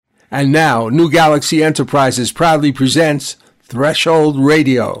And now, New Galaxy Enterprises proudly presents Threshold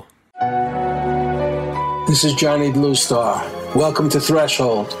Radio. This is Johnny Bluestar. Welcome to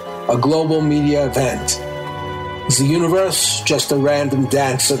Threshold, a global media event. Is the universe just a random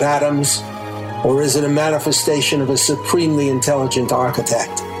dance of atoms, or is it a manifestation of a supremely intelligent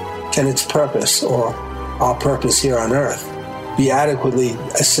architect? Can its purpose, or our purpose here on Earth, be adequately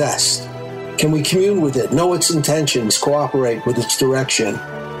assessed? Can we commune with it, know its intentions, cooperate with its direction?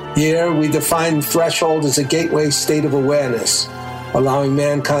 Here, we define threshold as a gateway state of awareness, allowing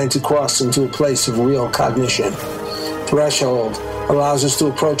mankind to cross into a place of real cognition. Threshold allows us to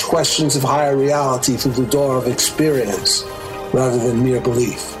approach questions of higher reality through the door of experience, rather than mere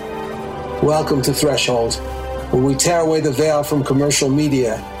belief. Welcome to Threshold, where we tear away the veil from commercial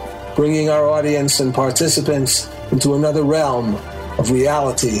media, bringing our audience and participants into another realm of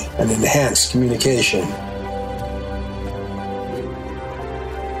reality and enhanced communication.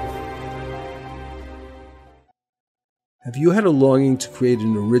 Have you had a longing to create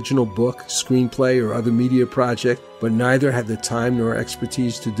an original book, screenplay, or other media project, but neither had the time nor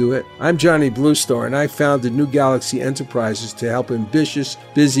expertise to do it? I'm Johnny Bluestar, and I founded New Galaxy Enterprises to help ambitious,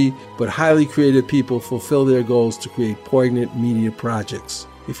 busy, but highly creative people fulfill their goals to create poignant media projects.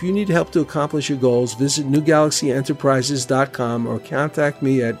 If you need help to accomplish your goals, visit newgalaxyenterprises.com or contact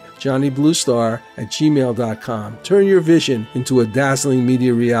me at johnnybluestar@gmail.com. Turn your vision into a dazzling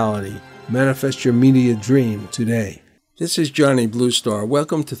media reality. Manifest your media dream today. This is Johnny Bluestar.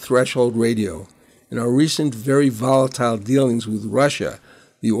 Welcome to Threshold Radio. In our recent, very volatile dealings with Russia,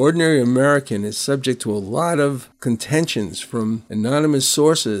 the ordinary American is subject to a lot of contentions from anonymous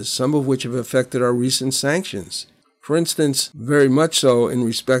sources, some of which have affected our recent sanctions. For instance, very much so in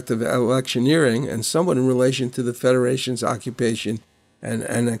respect of electioneering and somewhat in relation to the Federation's occupation and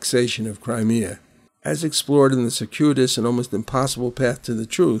annexation of Crimea. As explored in the circuitous and almost impossible path to the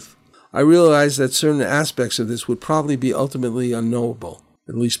truth, I realized that certain aspects of this would probably be ultimately unknowable,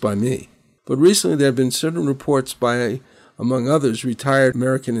 at least by me. But recently there have been certain reports by, among others, retired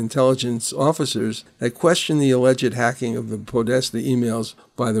American intelligence officers that question the alleged hacking of the Podesta emails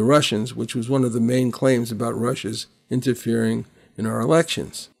by the Russians, which was one of the main claims about Russia's interfering in our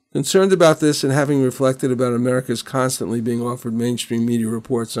elections. Concerned about this and having reflected about America's constantly being offered mainstream media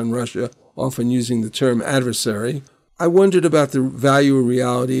reports on Russia, often using the term adversary, I wondered about the value or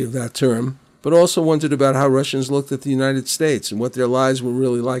reality of that term, but also wondered about how Russians looked at the United States and what their lives were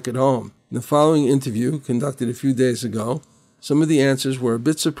really like at home. In the following interview, conducted a few days ago, some of the answers were a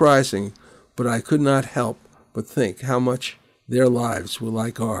bit surprising, but I could not help but think how much their lives were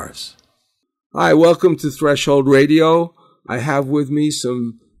like ours. Hi, welcome to Threshold Radio. I have with me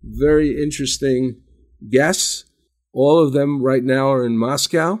some very interesting guests. All of them right now are in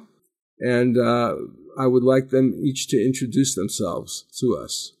Moscow, and I would like them each to introduce themselves to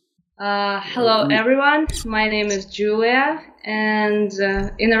us. Hello, everyone. My name is Julia, and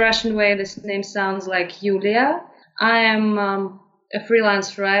in a Russian way, this name sounds like Yulia. I am a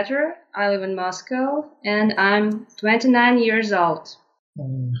freelance writer. I live in Moscow, and I'm 29 years old.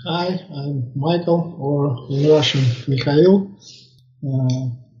 Hi, I'm Michael, or in Russian, Mikhail.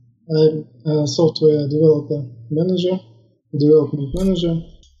 I'm a software development manager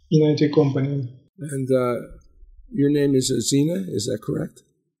in IT company. And your name is Zina, is that correct?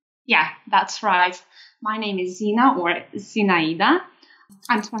 Yeah, that's right. My name is Zina, or Zinaida.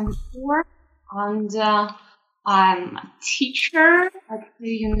 I'm 24, and I'm a teacher at the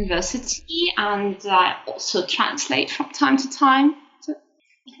university, and I also translate from time to time.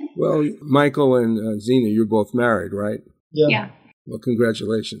 Well, Michael and Zina, you're both married, right? Yeah. Well,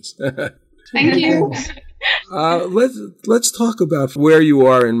 congratulations. Thank you. Let's talk about where you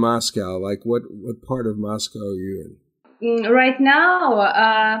are in Moscow. Like, what part of Moscow are you in? Right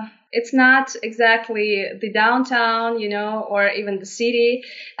now, it's not exactly the downtown, or even the city.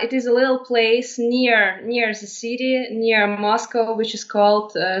 It is a little place near the city, near Moscow, which is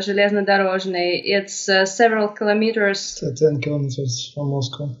called Железнодорожный. It's several kilometers. 10 kilometers from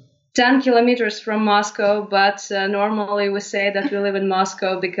Moscow. 10 kilometers from Moscow, but normally we say that we live in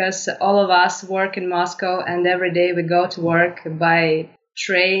Moscow because all of us work in Moscow, and every day we go to work by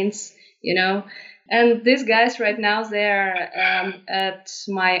trains, And these guys right now, they're at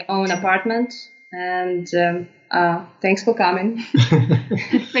my own apartment, and thanks for coming.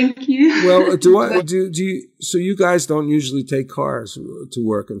 Thank you. Well, so you guys don't usually take cars to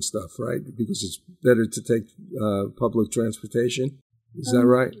work and stuff, right? Because it's better to take public transportation. Is that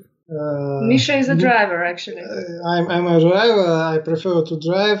right? Misha is a driver, actually. I'm a driver. I prefer to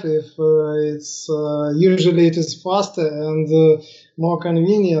drive if it's usually it is faster, and more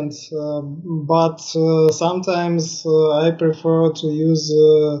convenient. But sometimes I prefer to use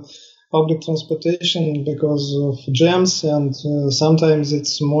public transportation because of jams, and sometimes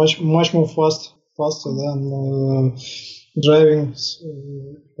it's much more faster than driving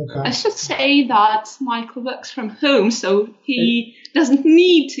a car. I should say that Michael works from home, so he doesn't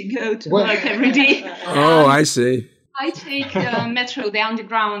need to go to work every day. Oh, I see. I take metro, the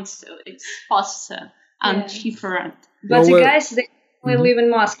underground, so it's faster and cheaper. But you guys, they live in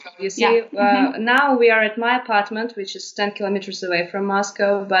Moscow. You see, now we are at my apartment, which is 10 kilometers away from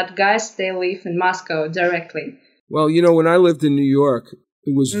Moscow, but guys, they live in Moscow directly. Well, when I lived in New York,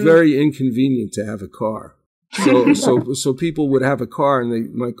 it was very inconvenient to have a car. So people would have a car and they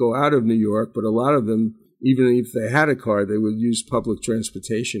might go out of New York, but a lot of them, even if they had a car, they would use public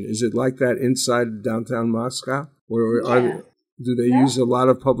transportation. Is it like that inside downtown Moscow? Or do they use a lot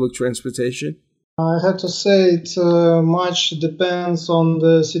of public transportation? I have to say it much depends on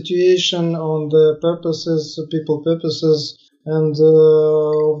the situation, on the people purposes, and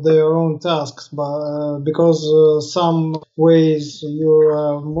of their own tasks. But because some ways they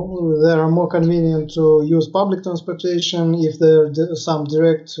are more convenient to use public transportation if there's some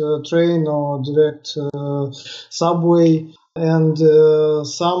direct train or direct subway. And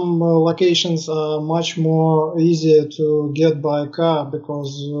some locations are much more easier to get by car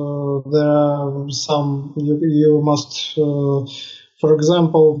because there are some you must, for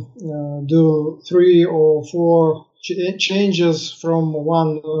example, do 3 or 4 changes from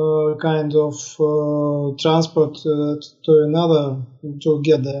one kind of transport to another to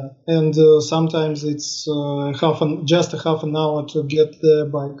get there, and sometimes it's just a half an hour to get there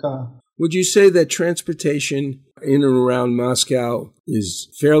by car. Would you say that transportation in and around Moscow is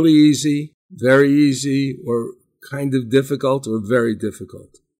fairly easy, very easy, or kind of difficult, or very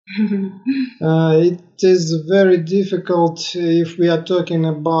difficult? It is very difficult if we are talking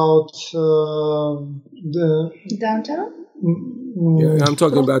about the downtown. Yeah, I'm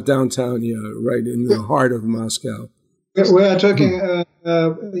talking about downtown, right in the heart of Moscow. We are talking.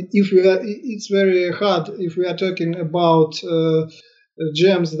 It's very hard if we are talking about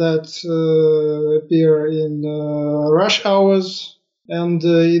jams that appear in rush hours, and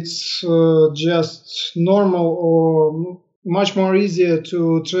it's just normal or much more easier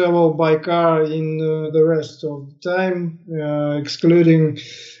to travel by car in the rest of the time, excluding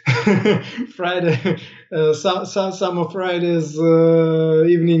Friday, summer Fridays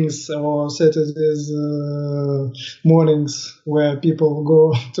evenings or Saturdays mornings where people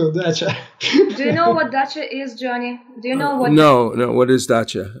go to dacha. Do you know what dacha is, Johnny? Do you know what? No. What is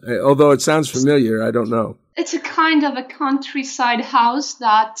dacha? Although it sounds familiar, I don't know. It's a kind of a countryside house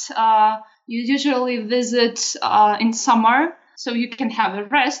that you usually visit in summer, so you can have a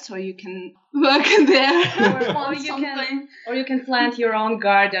rest, or you can work there, or you can plant your own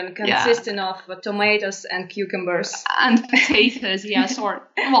garden consisting of tomatoes and cucumbers and potatoes. Yes, or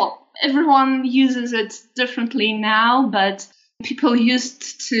everyone uses it differently now, but people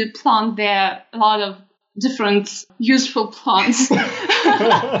used to plant there a lot of different useful plants for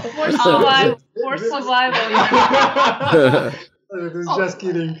survival. Just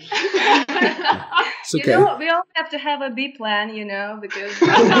kidding. It's okay. We all have to have a B plan, because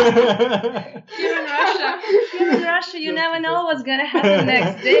here in Russia, you never know what's going to happen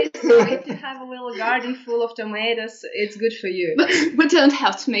next day. So if you have a little garden full of tomatoes, it's good for you. But we don't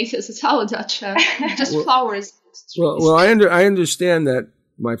have tomatoes at our dacha, just flowers. Well, I understand that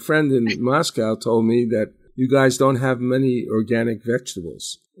my friend in Moscow told me that you guys don't have many organic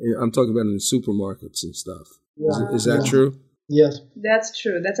vegetables. I'm talking about in the supermarkets and stuff. Yeah. Is that true? Yes. That's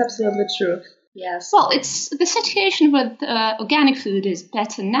true. That's absolutely true. Yes. Well, it's the situation with organic food is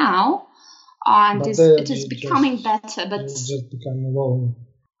better now, and it is becoming better. But it's just becoming evolving.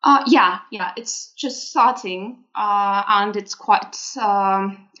 Yeah, it's just starting, and it's quite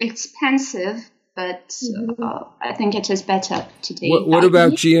expensive. But I think it is better today. What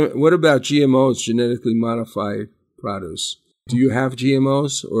about GMOs, genetically modified produce? Do you have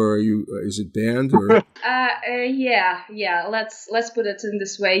GMOs, or is it banned? Or? Yeah. Let's put it in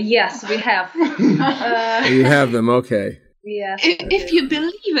this way. Yes, we have. You have them, okay. Yes. If you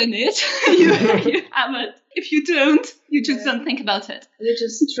believe in it, you have it. If you don't, you just don't think about it. You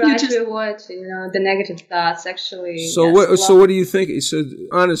just try to avoid, the negative thoughts. Actually. So what do you think? So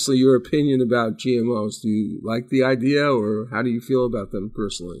honestly, your opinion about GMOs? Do you like the idea, or how do you feel about them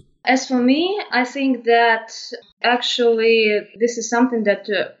personally? As for me, I think that actually this is something that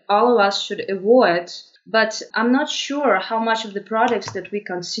all of us should avoid. But I'm not sure how much of the products that we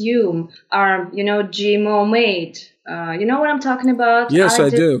consume are, GMO made. You know what I'm talking about? Yes, I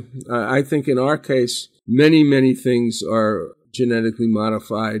do. I think in our case, many things are genetically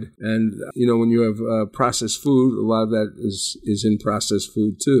modified. And, when you have processed food, a lot of that is in processed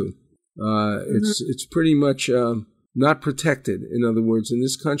food too. It's pretty much not protected. In other words, in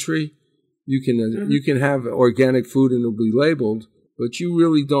this country, you can have organic food and it'll be labeled, but you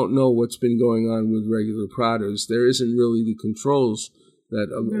really don't know what's been going on with regular produce. There isn't really the controls that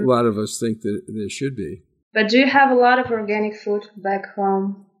a lot of us think that there should be. But do you have a lot of organic food back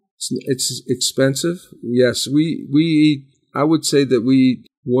home? It's expensive. Yes, we eat, I would say that we eat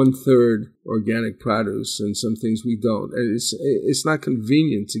 1/3 organic produce, and some things we don't. And it's not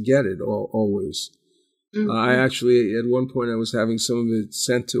convenient to get it always. I actually, at one point, I was having some of it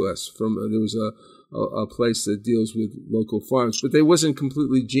sent to us from, there was a place that deals with local farms, but they wasn't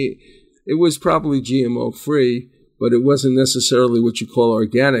completely, it was probably GMO free, but it wasn't necessarily what you call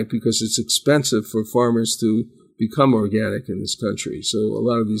organic because it's expensive for farmers to become organic in this country. So a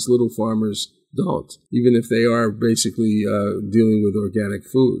lot of these little farmers don't, even if they are basically dealing with organic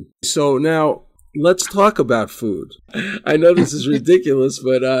food. So now let's talk about food. I know this is ridiculous,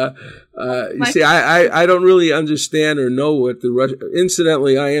 but you see, I don't really understand or know what the Russian.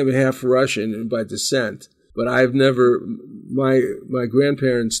 Incidentally, I am half Russian by descent, but I've never. My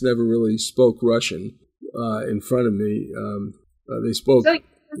grandparents never really spoke Russian in front of me. They spoke. So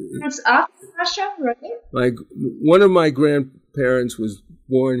it's after Russia, right? One of my grandparents was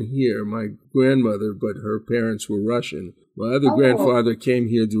born here. My grandmother, but her parents were Russian. My other grandfather came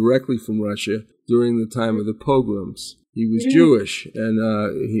here directly from Russia during the time of the pogroms. He was Jewish, and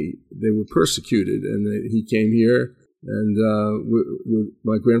they were persecuted, and he came here. And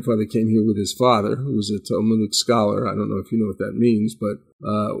my grandfather came here with his father, who was a Talmudic scholar. I don't know if you know what that means, but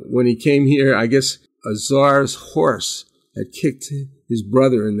when he came here, I guess a czar's horse had kicked his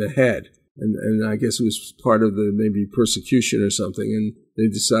brother in the head, and I guess it was part of the maybe persecution or something, and they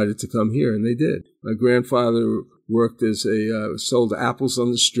decided to come here, and they did. My grandfather worked as sold apples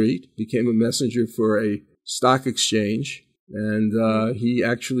on the street, became a messenger for a stock exchange, and he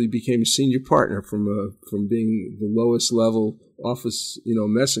actually became a senior partner from being the lowest level office,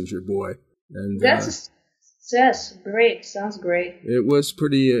 messenger boy. And that's great. Sounds great. It was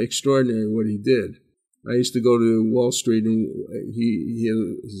pretty extraordinary what he did. I used to go to Wall Street, and he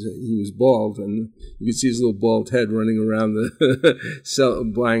was bald, and you could see his little bald head running around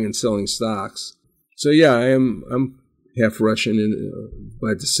buying and selling stocks. So yeah, I'm half Russian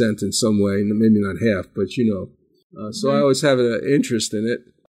by descent in some way, maybe not half, but so I always have an interest in it.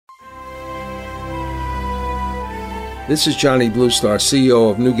 This is Johnny Bluestar, CEO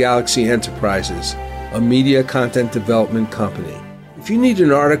of New Galaxy Enterprises, a media content development company. If you need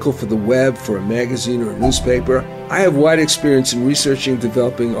an article for the web, for a magazine or a newspaper, I have wide experience in researching and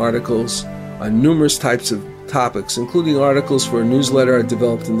developing articles on numerous types of topics, including articles for a newsletter I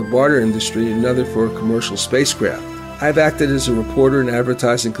developed in the barter industry and another for a commercial spacecraft. I've acted as a reporter and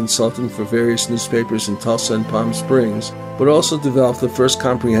advertising consultant for various newspapers in Tulsa and Palm Springs, but also developed the first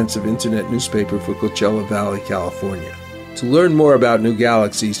comprehensive internet newspaper for Coachella Valley, California. To learn more about New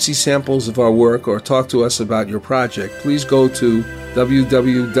Galaxy, see samples of our work, or talk to us about your project, please go to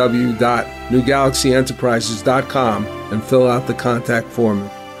www.newgalaxyenterprises.com and fill out the contact form.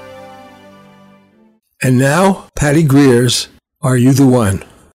 And now, Patty Greer's Are You the One?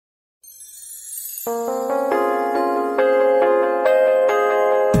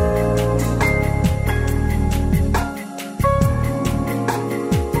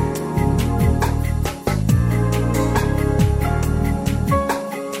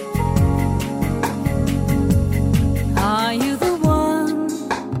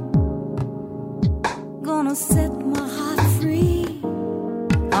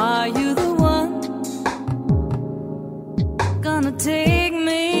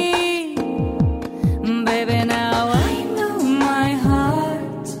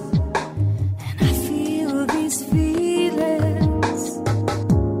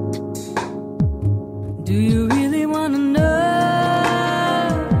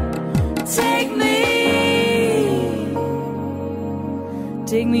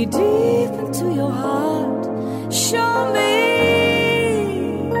 Take me deep into your heart. Show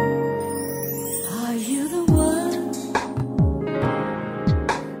me, are you the one?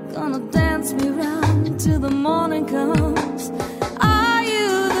 Gonna dance me round till the morning comes. Are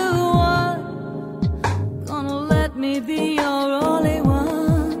you the one? Gonna let me be your only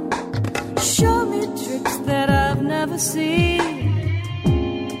one. Show me tricks that I've never seen.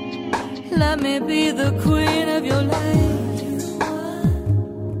 Let me be the queen of your life.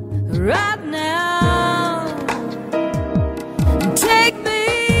 Right now, take me.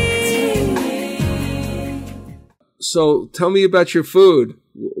 So tell me about your food.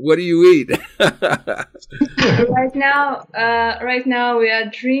 What do you eat? Right now we are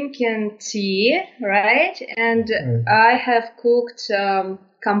drinking tea, right? And I have cooked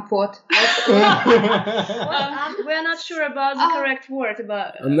compote. We're not sure about the correct word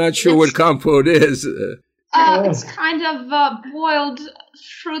about. I'm not sure what compote is. It's kind of boiled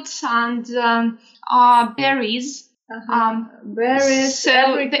fruits and berries. Berries.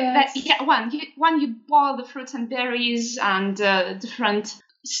 So when you boil the fruits and berries and different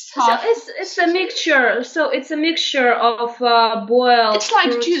stuff. So it's a mixture. So it's a mixture of boiled. It's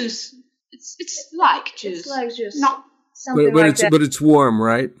like fruits. juice. It's like juice. It's like juice. No. Something like that. But it's warm,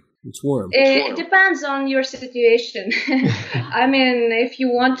 right? It's warm. It depends on your situation. I mean, if you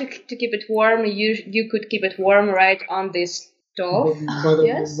want to keep it warm, you could keep it warm right on this stove.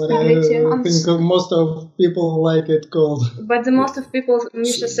 Yes, but I think most of people like it cold. But the most of people,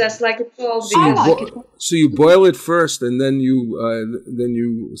 Misha says, like it cold. So you boil it first, and then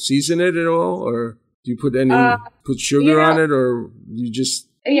you season it at all, or do you put put sugar on it, or you just?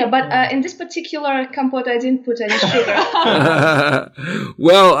 Yeah, but in this particular compote, I didn't put any sugar.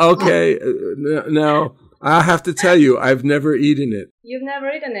 Well, okay. Now, I have to tell you, I've never eaten it. You've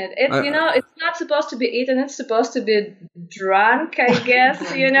never eaten it. It's not supposed to be eaten. It's supposed to be drunk, I guess,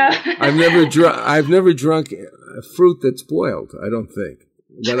 I've never drunk a fruit that's boiled, I don't think.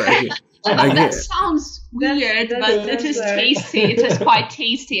 But that sounds weird, but it is tasty. It is quite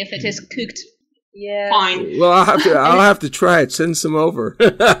tasty if it is cooked. Yeah. Fine. Well, I'll have to try it. Send some over.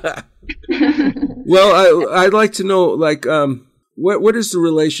 Well, I'd like to know, like, what is the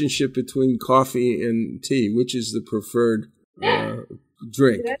relationship between coffee and tea? Which is the preferred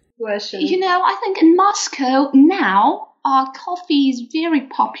drink? Good question. I think in Moscow now, coffee is very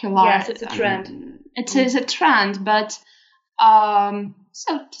popular. Yes, it's a trend. It is a trend, but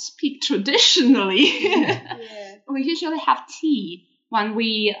so to speak, traditionally, we usually have tea when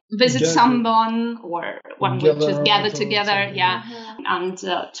we visit someone or when we just gather together, and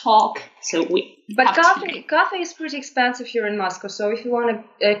talk. So But coffee is pretty expensive here in Moscow. So if you wanna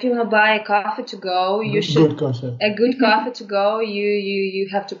buy a coffee to go, you should a good coffee to go. You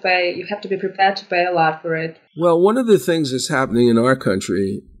have to pay. You have to be prepared to pay a lot for it. Well, one of the things that's happening in our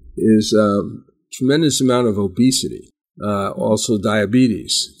country is tremendous amount of obesity, also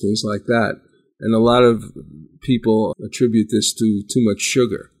diabetes, things like that, and a lot of people attribute this to too much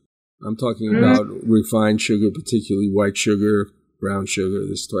sugar. I'm talking about refined sugar, particularly white sugar, brown sugar,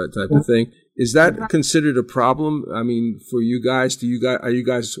 this type of thing. Is that considered a problem? I mean, for you guys, are you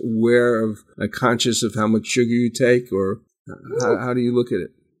guys aware of, conscious of how much sugar you take, or how do you look at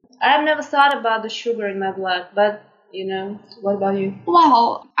it? I've never thought about the sugar in my blood, but what about you?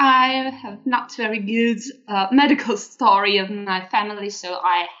 Well, I have not very good medical story of my family, so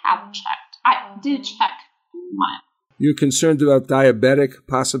I have checked. I did check. You're concerned about diabetic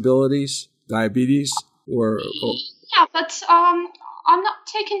possibilities, diabetes, or? Yeah, but I'm not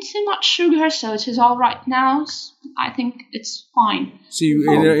taking too much sugar, so it is all right now. I think it's fine. See,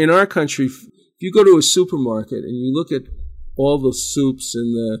 in our country, if you go to a supermarket and you look at all the soups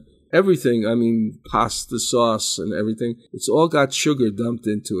and the everything, I mean, pasta sauce and everything, it's all got sugar dumped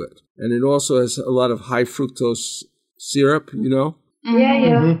into it. And it also has a lot of high fructose syrup, Yeah.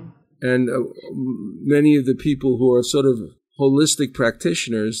 Mm-hmm. And many of the people who are sort of holistic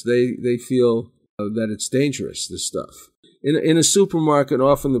practitioners, they feel that it's dangerous, this stuff. In a supermarket,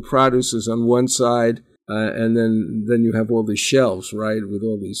 often the produce is on one side, and then you have all these shelves, right, with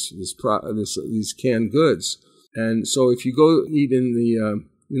all these canned goods. And so if you go eat in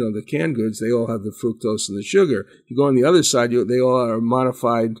the canned goods, they all have the fructose and the sugar. You go on the other side, they all are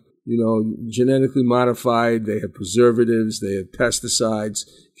modified, genetically modified. They have preservatives. They have pesticides.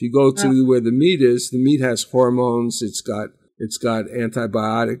 If you go to where the meat is, the meat has hormones. It's got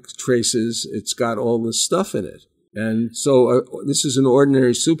antibiotic traces. It's got all this stuff in it. And so this is an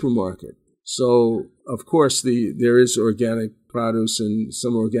ordinary supermarket. So, of course, there is organic produce and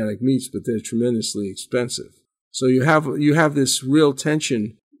some organic meats, but they're tremendously expensive. So you have this real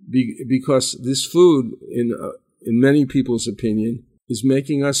tension because this food, in many people's opinion, is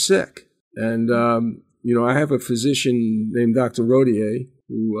making us sick. And, I have a physician named Dr. Rodier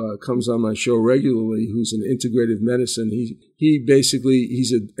who comes on my show regularly, who's in integrative medicine.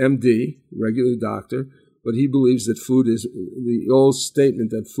 He's an MD, regular doctor, but he believes that food is the old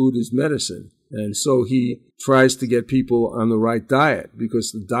statement that food is medicine. And so he tries to get people on the right diet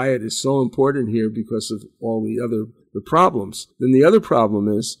because the diet is so important here because of all the problems. Then the other problem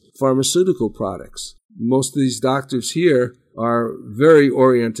is pharmaceutical products. Most of these doctors here are very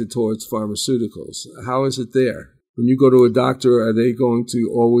oriented towards pharmaceuticals. How is it there? When you go to a doctor, are they going to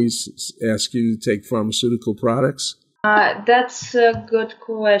always ask you to take pharmaceutical products? That's a good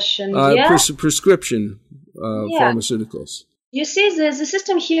question. Prescription pharmaceuticals. You see, the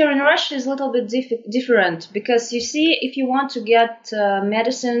system here in Russia is a little bit different because you see, if you want to get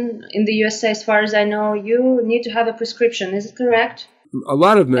medicine in the USA, as far as I know, you need to have a prescription. Is it correct? A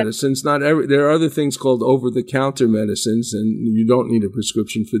lot of medicines, not every. There are other things called over-the-counter medicines, and you don't need a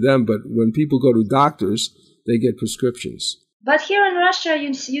prescription for them. But when people go to doctors, they get prescriptions. But here in Russia,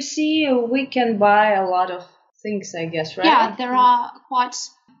 you see, we can buy a lot of things, I guess, right? Yeah, there are quite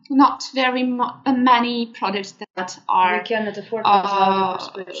not very many products that are we cannot afford without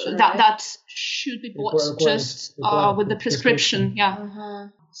a prescription, that should be bought just with the prescription. Yeah. Uh-huh.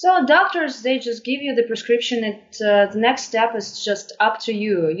 So doctors, they just give you the prescription. The next step is just up to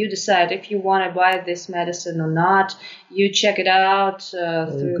you. You decide if you want to buy this medicine or not. You check it out.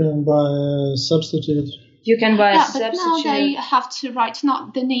 You can buy a substitute. You can buy a substitute. But now they have to write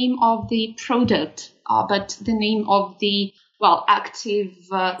not the name of the product, but the name of the active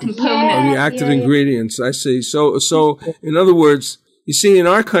component. The active ingredients. I see. So in other words, you see, in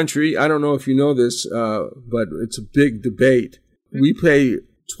our country, I don't know if you know this, but it's a big debate. We pay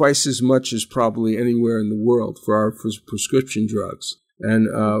twice as much as probably anywhere in the world for our prescription drugs. And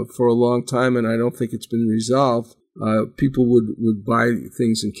for a long time, and I don't think it's been resolved, people would buy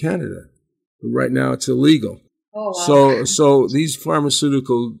things in Canada. But right now it's illegal. Oh, wow. So these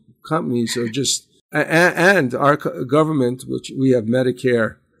pharmaceutical companies are just, and our government, which we have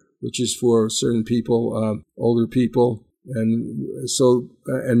Medicare, which is for certain people, older people, and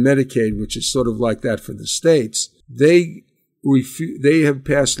Medicaid, which is sort of like that for the states, they have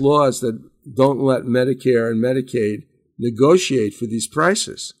passed laws that don't let Medicare and Medicaid negotiate for these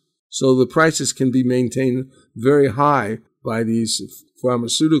prices. So the prices can be maintained very high by these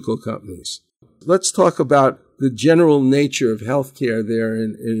pharmaceutical companies. Let's talk about the general nature of healthcare there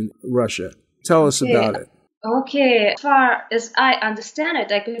in Russia. Tell us about it. Okay, as far as I understand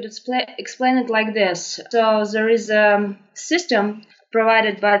it, I could explain it like this. So there is a system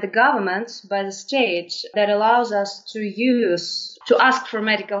provided by the government, by the state, that allows us to ask for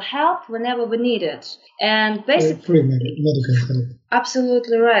medical help whenever we need it. And basically, free medical help.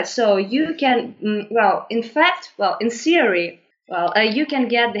 Absolutely right. So you can, in theory, you can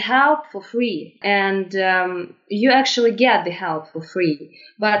get the help for free, and you actually get the help for free.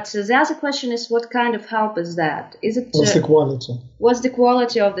 But the other question is, what kind of help is that? Is it what's the quality? What's the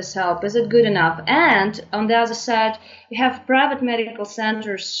quality of this help? Is it good enough? And on the other side, you have private medical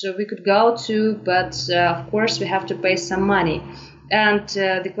centers we could go to, but of course we have to pay some money. And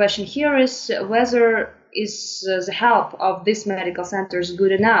the question here is whether the help of these medical centers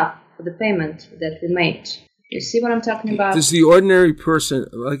good enough for the payment that we made. You see what I'm talking about? Does the ordinary person,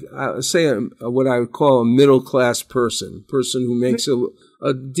 like what I would call a middle-class person who makes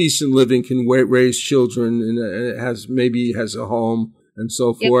a decent living, can raise children, and has a home and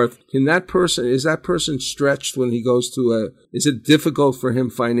so forth, is that person stretched when he goes to is it difficult for him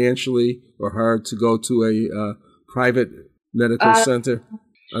financially or hard to go to a private medical center?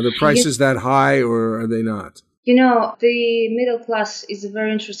 Are the prices that high, or are they not? You know, the middle class is a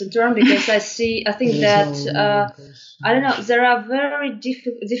very interesting term because I think that, I don't know, there are very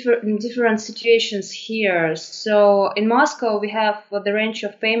different situations here. So in Moscow, we have the range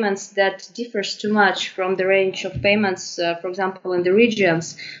of payments that differs too much from the range of payments, for example, in the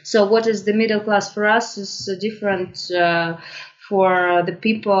regions. So what is the middle class for us is different for the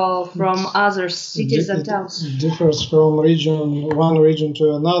people from other cities and towns. It differs from one region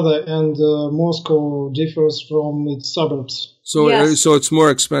to another, and Moscow differs from its suburbs. So, so it's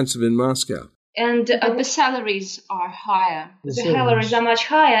more expensive in Moscow. And the salaries are higher. The salaries are much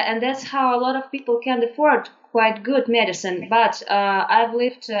higher, and that's how a lot of people can afford quite good medicine. But I've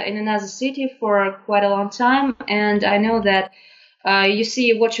lived in another city for quite a long time, and I know that you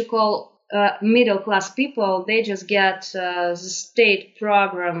see what you call middle-class people, they just get the state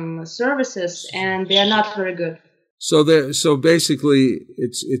program services, and they are not very good. So basically,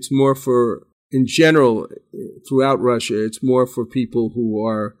 it's more for, in general, throughout Russia, it's more for people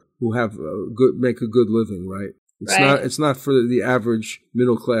who have make a good living, right? It's not for the average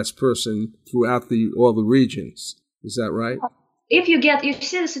middle-class person throughout all the regions. Is that right? If you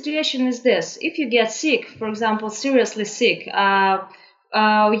see, the situation is this: if you get sick, for example, seriously sick.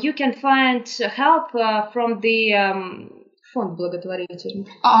 You can find help from the fond благотворительный,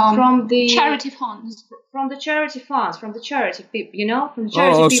 from the charity funds, from the charity people, from the charity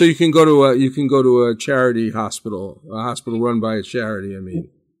people. So you can go to a charity hospital, a hospital run by a charity. I mean,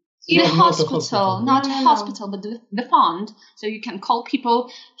 In a Not a hospital, hospital. not a No. hospital, but the fund. So you can call people,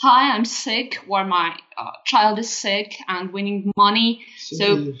 hi, I'm sick, or my child is sick and we need money.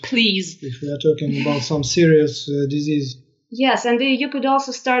 So please. If we are talking about some serious disease. Yes, and you could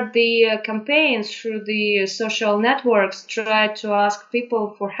also start the campaigns through the social networks. Try to ask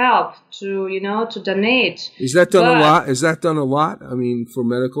people for help, to donate. Is that done a But- lot? Is that done a lot? I mean, for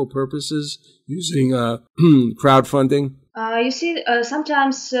medical purposes, using crowdfunding? You see,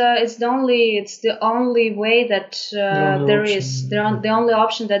 sometimes it's the only way that only there option. is the only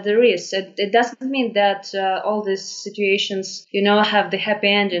option that there is. It doesn't mean that all these situations, have the happy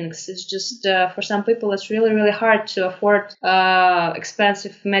endings. It's just for some people, it's really, really hard to afford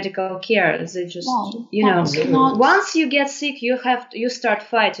expensive medical care. They just, Well, know, that's not- once you get sick, you start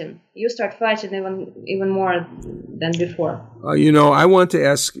fighting. You start fighting even more than before. I want to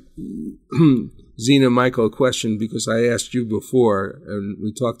ask Zina Michael a question because I asked you before and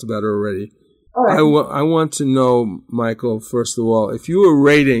we talked about it already. All right. I want to know, Michael, first of all, if you were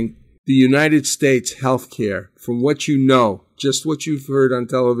rating the United States healthcare from what you know, just what you've heard on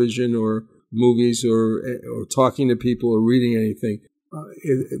television or movies or talking to people or reading anything,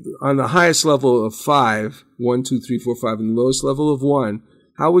 on the highest level of 5, 1, 2, 3, 4, 5, and the lowest level of 1,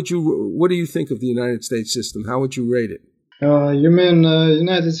 what do you think of the United States system? How would you rate it? You mean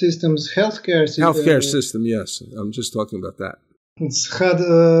United Systems healthcare system? Healthcare system, yes. I'm just talking about that. It's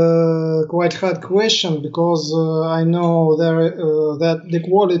quite hard question because I know that the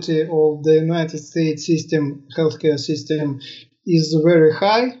quality of the United States healthcare system is very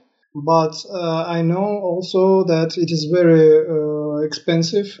high, but I know also that it is very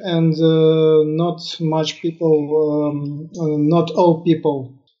expensive and not all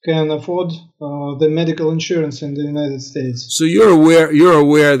people can afford the medical insurance in the United States. So you're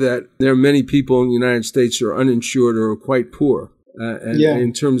aware that there are many people in the United States who are uninsured or quite poor,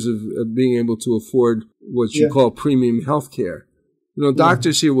 in terms of being able to afford what you call premium health care.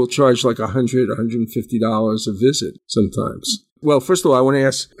 Doctors here will charge like $100, $150 a visit sometimes. Well, first of all, I want to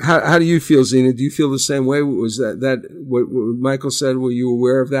ask, how do you feel, Zina? Do you feel the same way? Was that what Michael said? Were you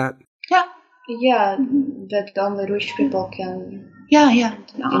aware of that? Yeah, that only rich people can. Yeah.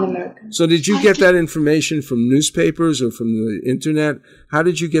 In America. So did you get that information from newspapers or from the internet? How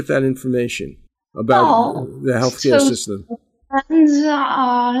did you get that information about the healthcare system? Friends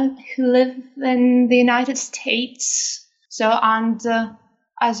who live in the United States.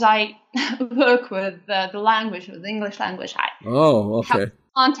 As I work with the English language, I have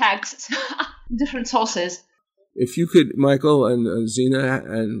contacts different sources. If you could, Michael and Zina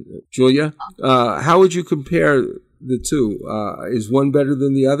and Julia, how would you compare the two? Is one better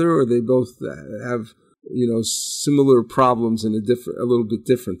than the other, or they both have similar problems and a little bit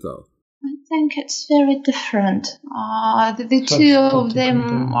different though? I think it's very different. The two of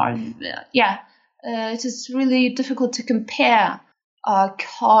them are it is really difficult to compare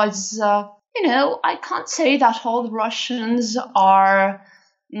because I can't say that all the Russians are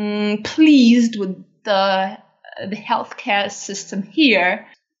pleased with the healthcare system here.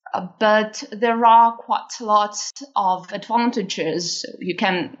 But there are quite a lot of advantages. You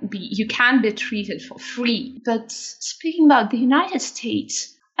can be treated for free. But speaking about the United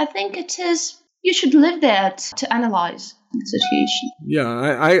States, I think you should live there to analyze the situation. Yeah,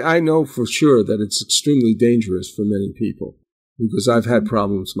 I know for sure that it's extremely dangerous for many people because I've had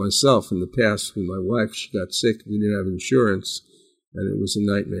problems myself in the past with my wife. She got sick. We didn't have insurance, and it was a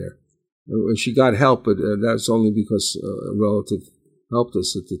nightmare. She got help, but that's only because a relative helped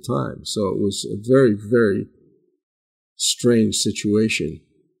us at the time. So it was a very, very strange situation.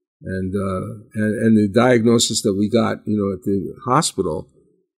 And the diagnosis that we got, at the hospital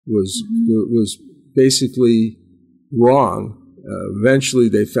was basically wrong. Eventually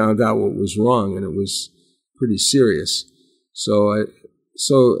they found out what was wrong, and it was pretty serious. So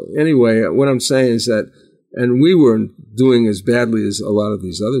anyway, what I'm saying is that, and we weren't doing as badly as a lot of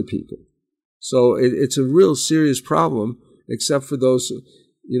these other people. So it's a real serious problem. Except for those,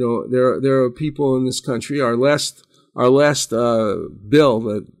 there are people in this country. Our last bill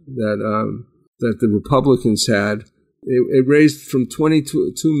that the Republicans had, it raised from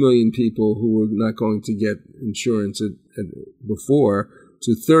 22 million people who were not going to get insurance before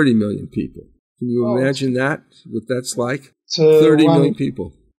to 30 million people. Can you imagine that? What that's like? 30 million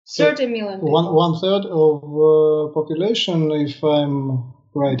people. 30 million people. One third of population, if I'm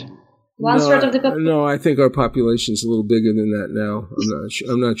right. One-third of the population? No, I think our population is a little bigger than that now.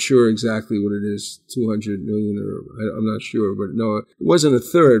 I'm not sure exactly what it is, 200 million, I'm not sure. But no, it wasn't a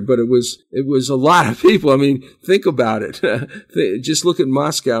third, but it was a lot of people. I mean, think about it. Just look at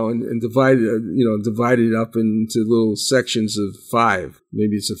Moscow and divide it up into little sections of 5.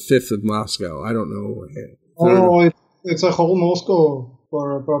 Maybe it's a fifth of Moscow. I don't know. It's a whole Moscow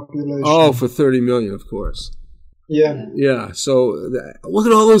for a population. Oh, for 30 million, of course. Yeah. So look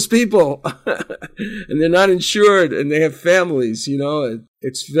at all those people, and they're not insured, and they have families.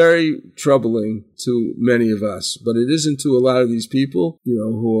 It's very troubling to many of us, but it isn't to a lot of these people,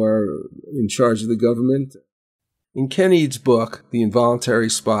 who are in charge of the government. In Ken Eads' book, The Involuntary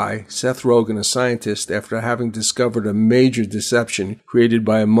Spy, Seth Rogen, a scientist, after having discovered a major deception created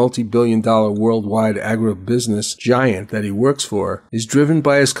by a multi-billion-dollar worldwide agribusiness giant that he works for, is driven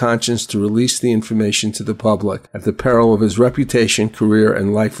by his conscience to release the information to the public at the peril of his reputation, career,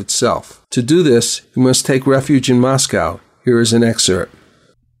 and life itself. To do this, he must take refuge in Moscow. Here is an excerpt.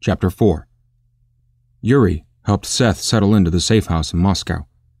 Chapter 4. Yuri helped Seth settle into the safe house in Moscow.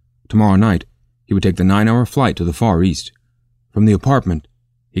 Tomorrow night, he would take the 9-hour flight to the Far East. From the apartment,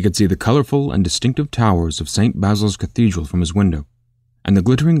 he could see the colorful and distinctive towers of St. Basil's Cathedral from his window, and the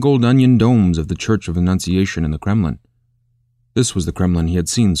glittering gold onion domes of the Church of Annunciation in the Kremlin. This was the Kremlin he had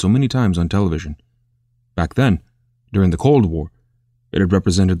seen so many times on television. Back then, during the Cold War, it had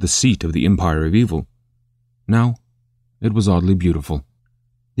represented the seat of the Empire of Evil. Now, it was oddly beautiful.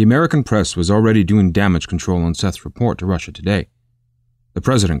 The American press was already doing damage control on Seth's report to Russia Today. The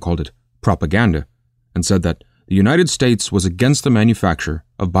president called it propaganda, and said that the United States was against the manufacture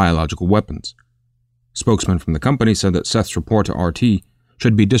of biological weapons. Spokesman from the company said that Seth's report to RT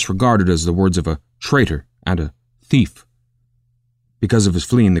should be disregarded as the words of a traitor and a thief. Because of his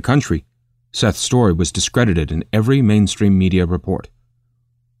fleeing the country, Seth's story was discredited in every mainstream media report.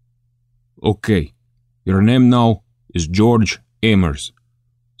 "Okay, your name now is George Amers,"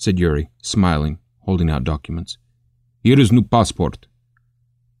 said Yuri, smiling, holding out documents. "Here is new passport."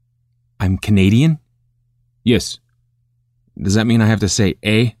 "I'm Canadian?" "Yes." "Does that mean I have to say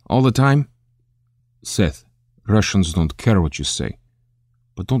A all the time?" "Seth, Russians don't care what you say.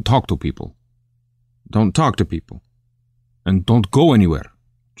 But don't talk to people. Don't talk to people. And don't go anywhere.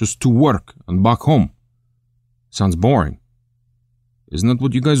 Just to work and back home. Sounds boring. Isn't that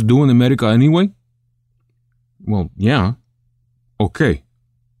what you guys do in America anyway?" "Well, yeah." "Okay.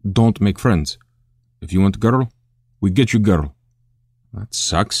 Don't make friends. If you want a girl, we get you girl." "That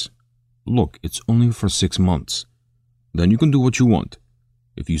sucks." "Look, it's only for 6 months. Then you can do what you want.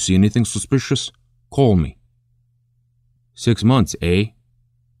 If you see anything suspicious, call me." 6 months, eh?"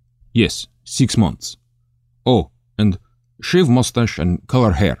 "Yes, 6 months. Oh, and shave mustache and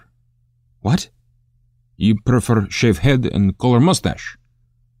color hair." "What?" "You prefer shave head and color mustache?"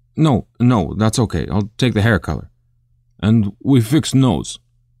 No, that's okay. I'll take the hair color." "And we fix nose."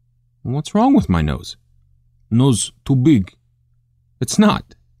 "What's wrong with my nose?" "Nose too big." "It's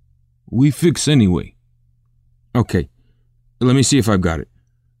not." "We fix anyway." "Okay, let me see if I've got it.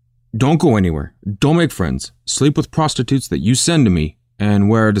 Don't go anywhere, don't make friends, sleep with prostitutes that you send to me, and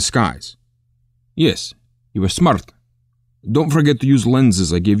wear a disguise." "Yes, you are smart. Don't forget to use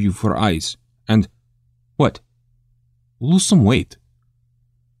lenses I gave you for eyes, and..." "What?" "Lose some weight."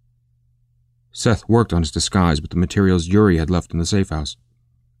 Seth worked on his disguise with the materials Yuri had left in the safe house.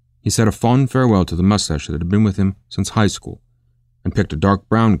 He said a fond farewell to the mustache that had been with him since high school, and picked a dark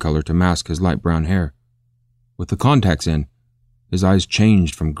brown color to mask his light brown hair. With the contacts in, his eyes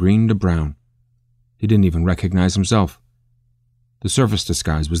changed from green to brown. He didn't even recognize himself. The surface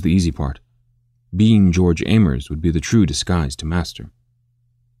disguise was the easy part. Being George Amers would be the true disguise to master.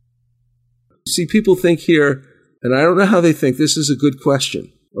 See, people think here, and I don't know how they think, this is a good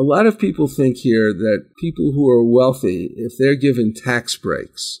question. A lot of people think here that people who are wealthy, if they're given tax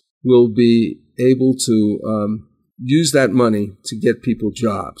breaks, will be able to use that money to get people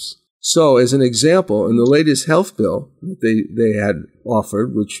jobs. So, as an example, in the latest health bill that they had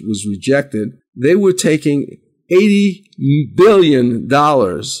offered, which was rejected, they were taking $80 billion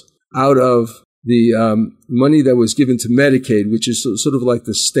out of the money that was given to Medicaid, which is sort of like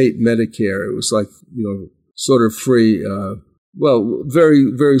the state Medicare. It was like, sort of free,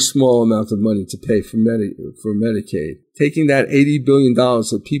 very, very small amount of money to pay for Medicaid. Taking that $80 billion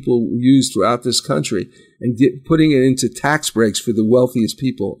that people use throughout this country and putting it into tax breaks for the wealthiest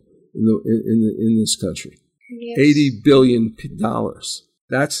people in this country. Yes. $80 billion.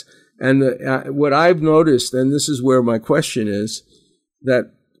 What I've noticed, and this is where my question is,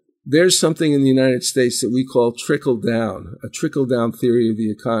 that there's something in the United States that we call a trickle-down theory of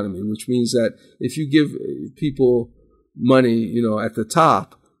the economy, which means that if you give people money, at the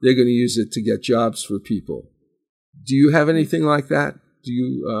top, they're going to use it to get jobs for people. Do you have anything like that? Do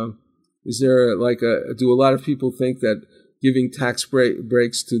you? Is there do a lot of people think that giving tax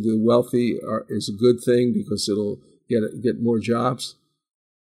breaks to the wealthy is a good thing because it'll get more jobs?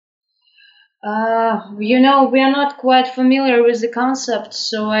 We are not quite familiar with the concept,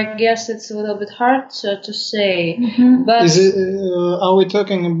 so I guess it's a little bit hard to say. Mm-hmm. But are we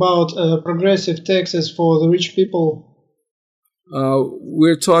talking about progressive taxes for the rich people?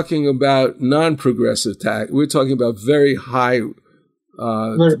 We're talking about non-progressive tax. We're talking about very high,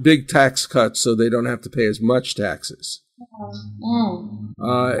 big tax cuts, so they don't have to pay as much taxes.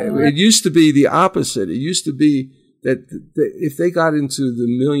 It used to be the opposite. It used to be that if they got into the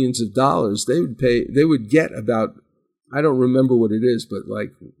millions of dollars, they would get about, I don't remember what it is, but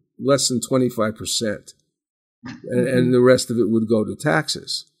like less than 25%. And the rest of it would go to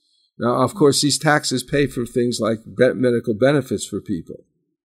taxes. Now, of course, these taxes pay for things like medical benefits for people.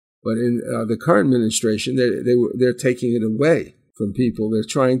 But in the current administration, they're taking it away from people. They're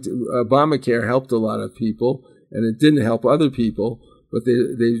trying to, Obamacare helped a lot of people, and it didn't help other people. But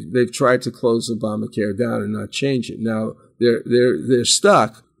they've tried to close Obamacare down and not change it. Now they're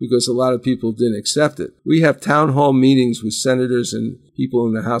stuck because a lot of people didn't accept it. We have town hall meetings with senators and people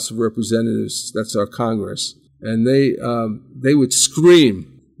in the House of Representatives. That's our Congress, and they would scream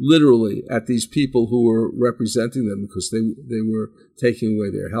literally at these people who were representing them because they were taking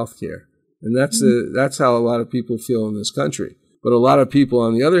away their health care. And that's how a lot of people feel in this country. But a lot of people,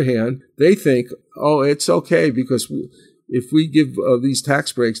 on the other hand, they think, oh, it's okay because if we give these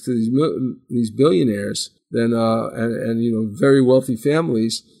tax breaks to these billionaires, then and very wealthy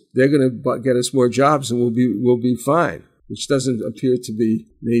families, they're going to get us more jobs and we'll be fine, which doesn't appear to be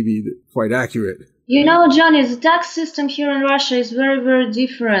maybe quite accurate. Johnny, the tax system here in Russia is very, very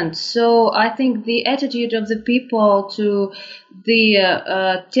different. So I think the attitude of the people to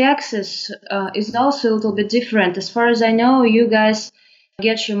the taxes is also a little bit different. As far as I know, you guys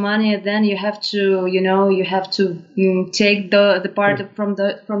get your money, and then you have to take the part from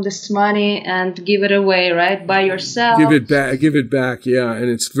this money and give it away, right, by yourself. Give it back, yeah. And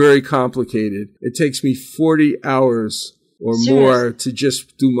it's very complicated. It takes me 40 hours or more to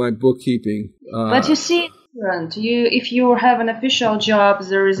just do my bookkeeping. But you see, if you have an official job,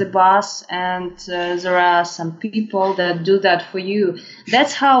 there is a boss, and there are some people that do that for you.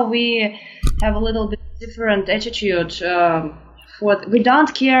 That's how we have a little bit different attitude. We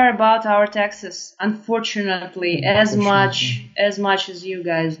don't care about our taxes, unfortunately, as much as you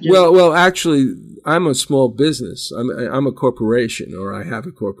guys do. Well, actually, I'm a small business. I'm a corporation, or I have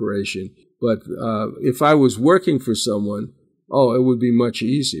a corporation. But if I was working for someone, it would be much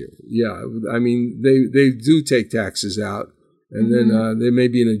easier. Yeah, I mean, they do take taxes out, and then there may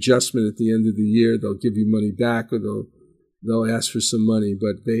be an adjustment at the end of the year. They'll give you money back, or they'll ask for some money.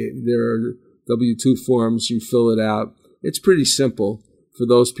 But there are W-2 forms. You fill it out. It's pretty simple for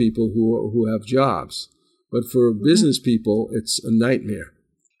those people who have jobs. But for business people, it's a nightmare.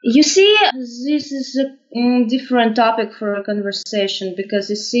 You see, this is a different topic for a conversation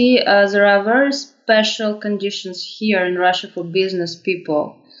because you see, there are very special conditions here in Russia for business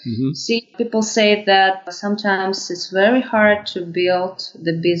people. Mm-hmm. See, people say that sometimes it's very hard to build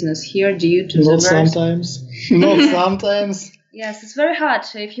the business here due to Not sometimes. Yes, it's very hard.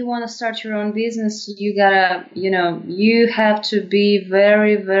 If you want to start your own business, you gotta, you have to be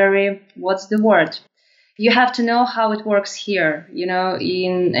very, very, what's the word? You have to know how it works here,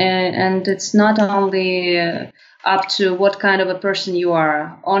 and it's not only up to what kind of a person you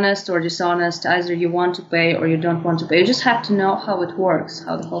are, honest or dishonest, either you want to pay or you don't want to pay. You just have to know how it works,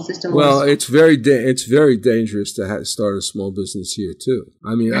 how the whole system works. Well, it's very dangerous to start a small business here, too.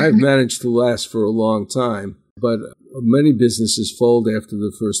 I mean, I've managed to last for a long time, but many businesses fold after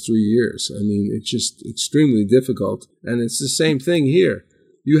the first 3 years. I mean, it's just extremely difficult. And it's the same thing here.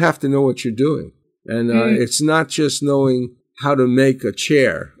 You have to know what you're doing. And it's not just knowing how to make a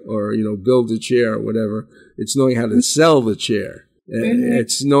chair or, build a chair or whatever. It's knowing how to sell the chair.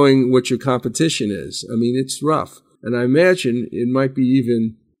 It's knowing what your competition is. I mean, it's rough. And I imagine it might be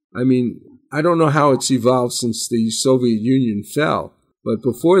I don't know how it's evolved since the Soviet Union fell. But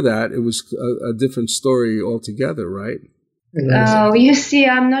before that, it was a different story altogether, right? You see,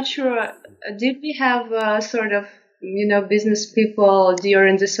 I'm not sure. Did we have sort of, business people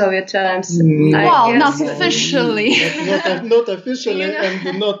during the Soviet times? Well, not officially. Not officially,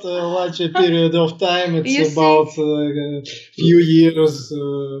 and not a large period of time. It's about a few years.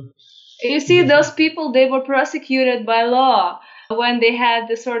 You see, those people, they were prosecuted by law when they had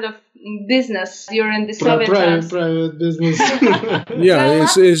the sort of business during the Soviet times. Private business. Yeah,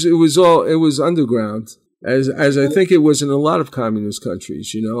 it was underground. as I think it was in a lot of communist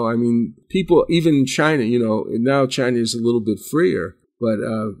countries. I mean, people, even in China, now China is a little bit freer, but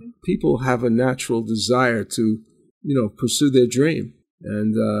people have a natural desire to, pursue their dream.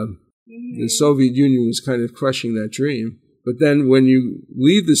 And the Soviet Union was kind of crushing that dream. But then when you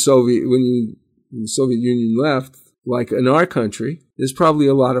leave the Soviet Union left, like in our country, there's probably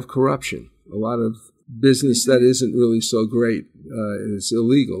a lot of corruption, a lot of business that isn't really so great. It's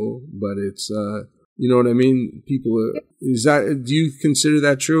illegal, but it's, you know what I mean? Do you consider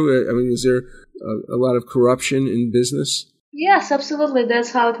that true? I mean, is there a lot of corruption in business? Yes, absolutely.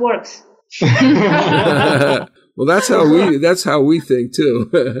 That's how it works. Well, that's how we think too,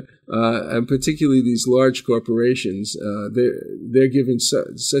 and particularly these large corporations. They're given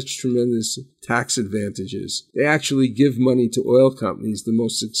such tremendous tax advantages. They actually give money to oil companies, the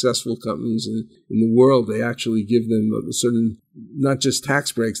most successful companies in the world. They actually give them a certain, not just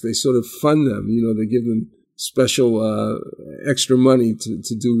tax breaks. They sort of fund them. They give them special extra money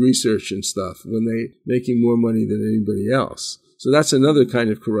to do research and stuff when they're making more money than anybody else. So that's another kind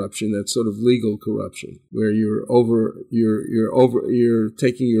of corruption. That's sort of legal corruption, where you're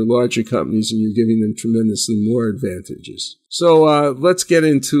taking your larger companies and you're giving them tremendously more advantages. So let's get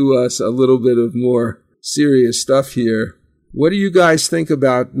into a little bit of more serious stuff here. What do you guys think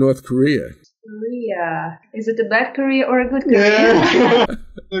about North Korea? Korea. Is it a bad Korea or a good Korea?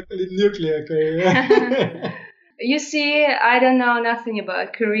 Yeah. Nuclear Korea. You see, I don't know nothing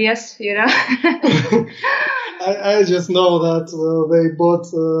about Koreas, I just know that they bought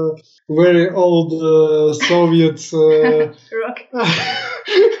very old Soviet rock.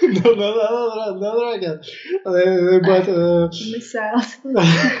 no, again. They bought missiles.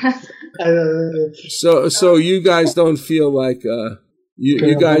 So you guys don't feel like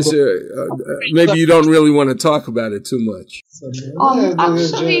you guys are maybe you don't really want to talk about it too much.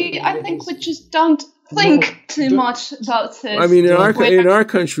 Actually, I think we just don't think too much about it. I mean, in our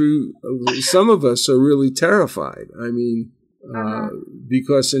country, some of us are really terrified. I mean,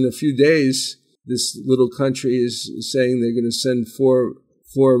 because in a few days, this little country is saying they're going to send four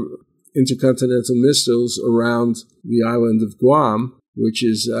intercontinental missiles around the island of Guam, which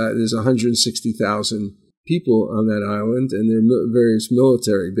is there's 160,000 people on that island, and there are various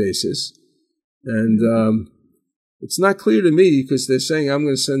military bases, and it's not clear to me because they're saying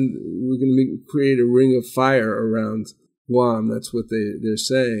we're going to create a ring of fire around Guam. That's what they're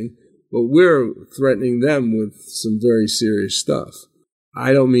saying. But we're threatening them with some very serious stuff.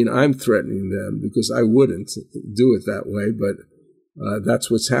 I don't mean I'm threatening them because I wouldn't do it that way, but that's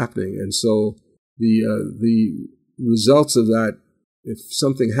what's happening. And so the results of that, if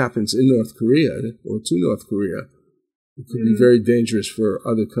something happens in North Korea or to North Korea, it could be very dangerous for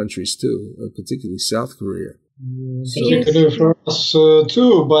other countries too, particularly South Korea. Particularly for us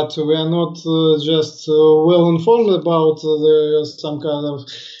too, but we are not just well informed about some kind of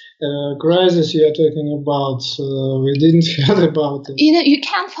crisis you are talking about. We didn't hear about it. You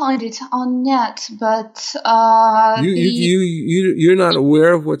can find it on net, but you're not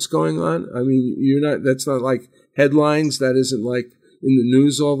aware of what's going on. I mean, you're not. That's not like headlines. That isn't like in the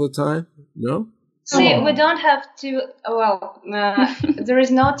news all the time. No. See, we don't have to. There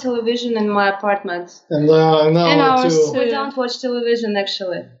is no television in my apartment. And now too. We don't watch television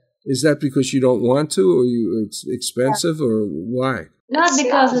actually. Is that because you don't want to, or it's expensive, or why? Not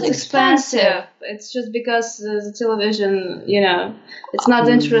because it's expensive. It's just because the television, it's not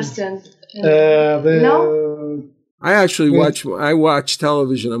interesting. No. I actually watch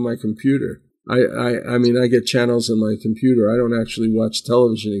television on my computer. I mean, I get channels on my computer. I don't actually watch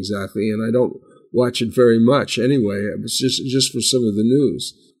television exactly, and I don't watch it very much anyway. It's just for some of the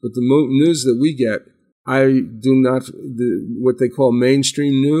news. But the news that we get, I do not, what they call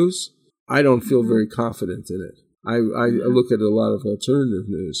mainstream news, I don't feel very confident in it. I look at a lot of alternative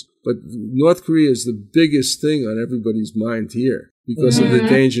news. But North Korea is the biggest thing on everybody's mind here because of the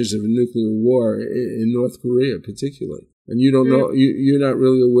dangers of a nuclear war in North Korea particularly. And you don't know, you're not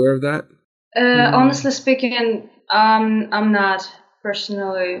really aware of that? Honestly speaking, I'm not.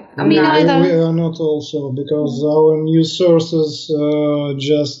 Personally, we are not also, because our news sources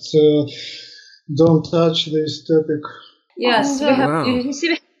just don't touch this topic. Yes, we have. You see,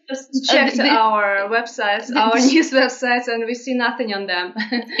 we just checked our websites, our news websites, and we see nothing on them.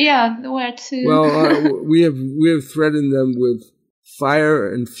 Yeah, where to? Well, we have threatened them with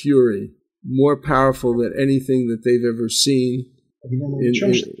fire and fury, more powerful than anything that they've ever seen.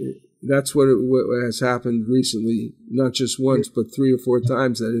 That's what has happened recently, not just once, but 3 or 4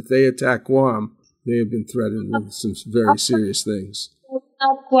 times, that if they attack Guam, they have been threatened with some very serious things.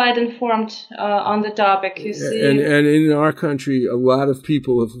 Not quite informed on the topic, you see. And in our country, a lot of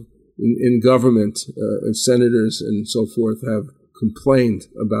people have in government, and senators and so forth have complained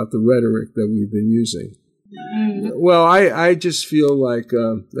about the rhetoric that we've been using. Well, I just feel like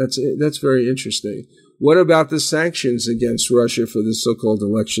that's very interesting. What about the sanctions against Russia for the so-called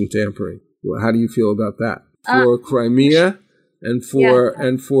election tampering? Well, how do you feel about that? For Crimea and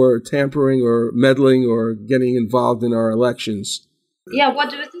for tampering or meddling or getting involved in our elections? Yeah, what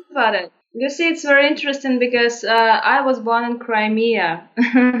do you think about it? You see, it's very interesting because I was born in Crimea.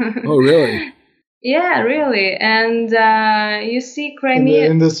 Oh, really? Yeah, really. And you see, Crimea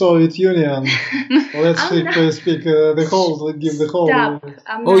in the Soviet Union. Let's speak the whole. Give the whole. Stop.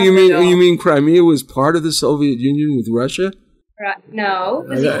 Oh, you mean Crimea was part of the Soviet Union with Russia? No, it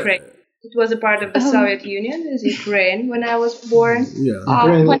was Ukraine. It was a part of the Soviet Union. It was Ukraine when I was born. Yeah.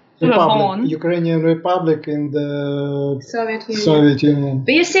 Ukrainian Republic in the Soviet Union.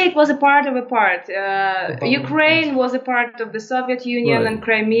 But you see, it was a part of a part. Ukraine was a part of the Soviet Union, and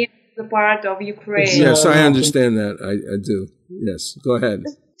Crimea was a part of Ukraine. Yes, I understand that. I do. Yes, go ahead.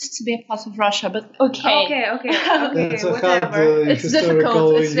 To be a part of Russia, but okay. That's a hard, it's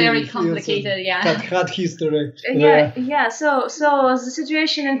difficult. It's very complicated. Hard history. Yeah. So the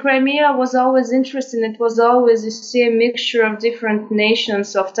situation in Crimea was always interesting. It was always, you see, a mixture of different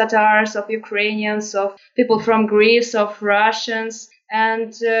nations, of Tatars, of Ukrainians, of people from Greece, of Russians.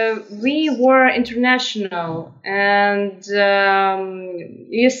 And we were international. And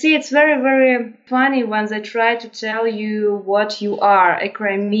you see, it's very, very funny when they try to tell you what you are, a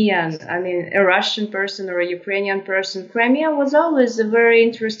Crimean, a Russian person or a Ukrainian person. Crimea was always a very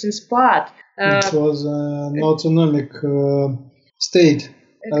interesting spot. It was an autonomic state.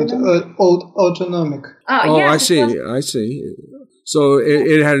 Autonomic. Oh, I see. So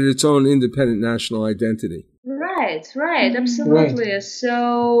it had its own independent national identity. Right, absolutely. Right.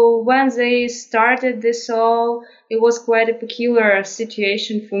 So when they started this all, it was quite a peculiar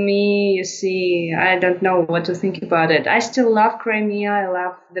situation for me. You see, I don't know what to think about it. I still love Crimea. I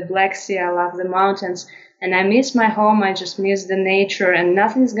love the Black Sea. I love the mountains. And I miss my home. I just miss the nature. And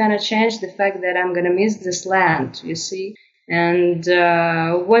nothing's going to change the fact that I'm going to miss this land, you see. And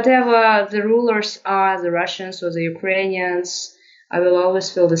whatever the rulers are, the Russians or the Ukrainians, I will always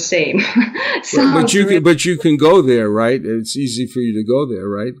feel the same. But you can go there, right? It's easy for you to go there,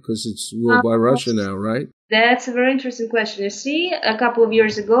 right? Because it's ruled by Russia now, right? That's a very interesting question. You see, a couple of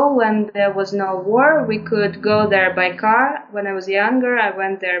years ago when there was no war, we could go there by car. When I was younger, I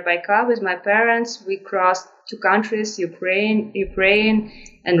went there by car with my parents. We crossed two countries, Ukraine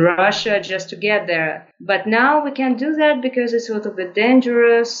and Russia, just to get there. But now we can't do that because it's a little bit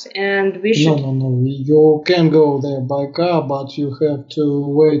dangerous and we should... No. You can go there by car, but you have to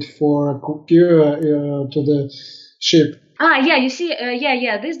wait for a courier to the ship. You see,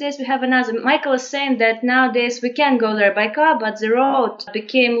 these days we have another. Michael is saying that nowadays we can go there by car, but the road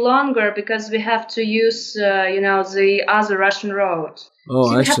became longer because we have to use, the other Russian road.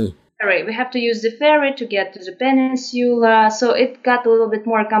 Oh, I see. We have to use the ferry to get to the peninsula, so it got a little bit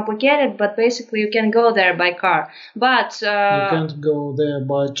more complicated, but basically you can go there by car. But you can't go there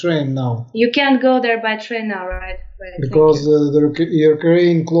by train now. You can't go there by train now, right? Because the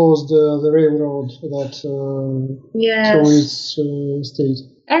Ukraine closed the railroad that through its state.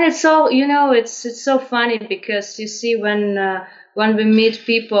 And it's so, it's so funny because you see when we meet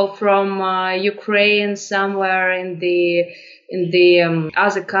people from Ukraine somewhere in the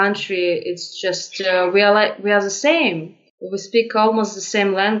other country, it's just we are the same. We speak almost the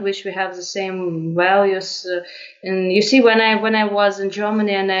same language. We have the same values. And you see, when I was in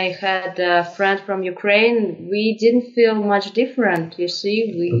Germany and I had a friend from Ukraine, we didn't feel much different. You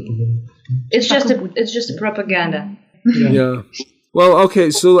see, it's just a propaganda. Yeah. Well,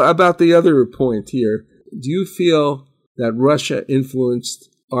 okay. So about the other point here, do you feel that Russia influenced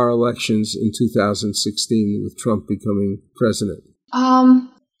our elections in 2016 with Trump becoming president?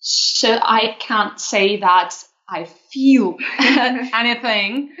 So I can't say that I feel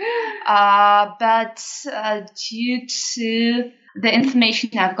anything, but due to the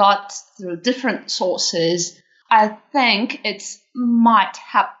information I've got through different sources, I think it might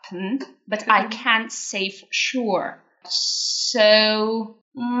happen, but I can't say for sure. So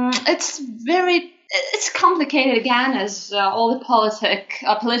it's complicated again, as all the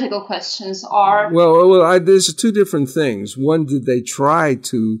political questions are. Well, there's two different things. One, did they try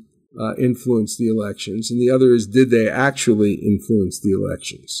to influence the elections, and the other is, did they actually influence the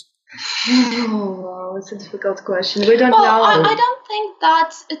elections? Oh, it's a difficult question. We don't know. I don't think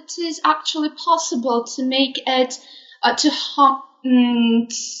that it is actually possible to make it to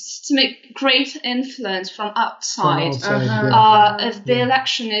make great influence from outside. If the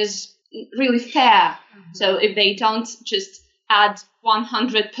election is really fair, so if they don't just add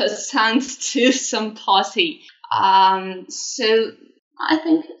 100% to some party. So I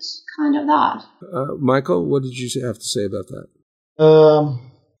think it's kind of that. Michael, what did you have to say about that?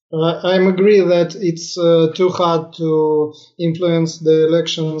 I agree that it's too hard to influence the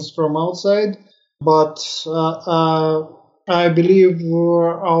elections from outside, but I believe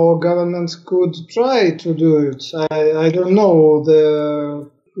our government could try to do it. I don't know the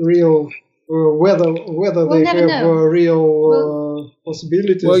real whether they have real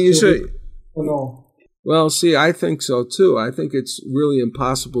possibilities. Well, you say no. Well, see, I think so too. I think it's really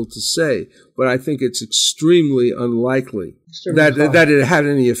impossible to say, but I think it's extremely unlikely that it had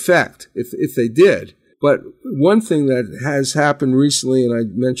any effect if they did. But one thing that has happened recently, and I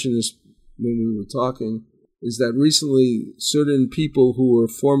mentioned this when we were talking, is that recently certain people who were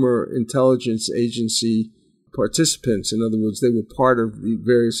former intelligence agency participants, in other words, they were part of the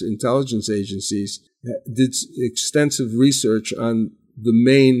various intelligence agencies, did extensive research on the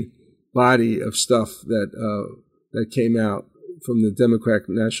main body of stuff that came out from the Democratic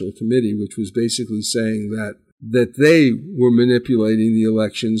National Committee, which was basically saying that they were manipulating the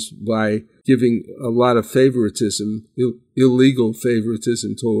elections by giving a lot of favoritism, illegal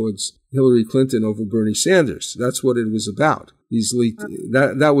favoritism towards Hillary Clinton over Bernie Sanders. That's what it was about. These leaked,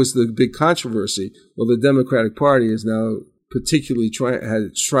 that was the big controversy. Well, the Democratic Party is now particularly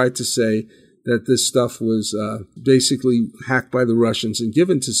tried to say that this stuff was basically hacked by the Russians and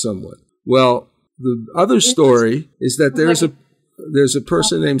given to someone. Well, the other story is that there's a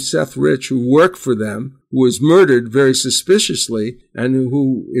person named Seth Rich who worked for them, who was murdered very suspiciously, and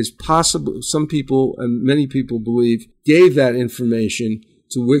who is possible, some people and many people believe, gave that information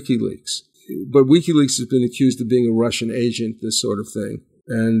to WikiLeaks. But WikiLeaks has been accused of being a Russian agent, this sort of thing.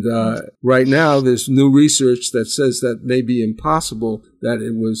 And right now, there's new research that says that may be impossible, that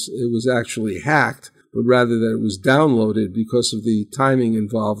it was actually hacked, but rather that it was downloaded because of the timing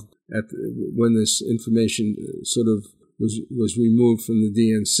involved when this information sort of was removed from the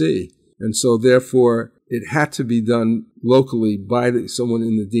DNC. And so, therefore, it had to be done locally by someone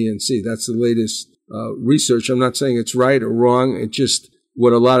in the DNC. That's the latest research. I'm not saying it's right or wrong. It's just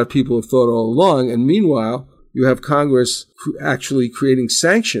what a lot of people have thought all along. And meanwhile, you have Congress actually creating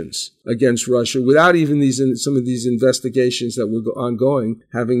sanctions against Russia without even some of these investigations that were ongoing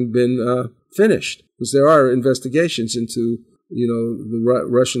having been finished. Because there are investigations into, the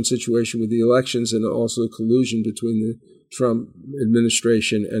Russian situation with the elections and also collusion between the Trump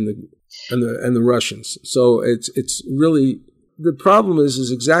administration and the Russians. So it's really, the problem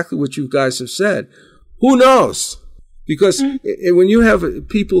is exactly what you guys have said. Who knows? Because when you have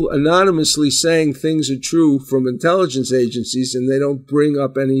people anonymously saying things are true from intelligence agencies and they don't bring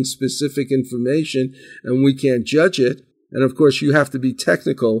up any specific information and we can't judge it, and of course you have to be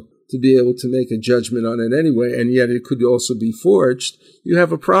technical to be able to make a judgment on it anyway, and yet it could also be forged, you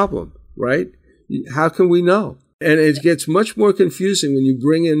have a problem, right? How can we know? And it gets much more confusing when you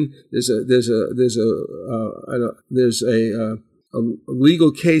bring in, there's a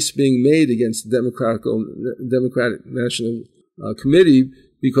legal case being made against the Democratic National Committee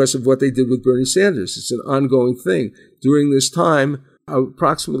because of what they did with Bernie Sanders. It's an ongoing thing. During this time,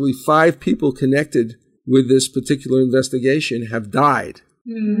 approximately 5 people connected with this particular investigation have died.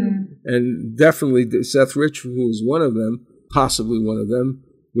 Mm-hmm. And definitely Seth Rich, who was one of them, possibly one of them,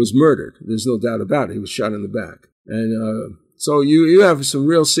 was murdered. There's no doubt about it. He was shot in the back. And so you have some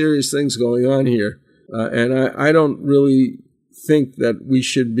real serious things going on here. And I don't really think that we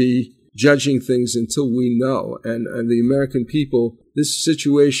should be judging things until we know. And the American people, this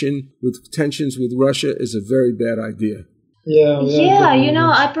situation with tensions with Russia is a very bad idea. Yeah,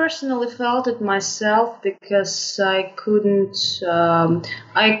 I personally felt it myself because I couldn't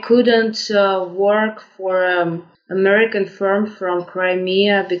work for American firm from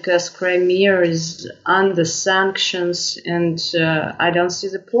Crimea because Crimea is under sanctions, and I don't see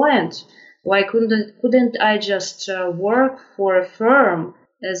the point. Why couldn't I just work for a firm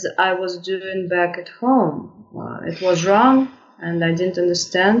as I was doing back at home? It was wrong, and I didn't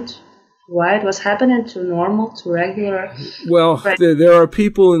understand why it was happening to regular. Well, there are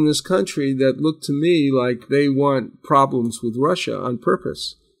people in this country that look to me like they want problems with Russia on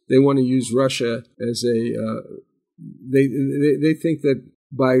purpose. They want to use Russia as they think that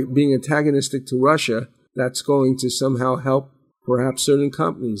by being antagonistic to Russia, that's going to somehow help perhaps certain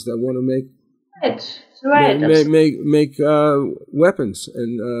companies that want to make weapons,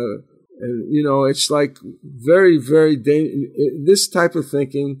 and it's like very, very this type of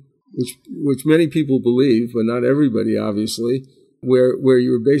thinking, which many people believe, but not everybody, obviously, where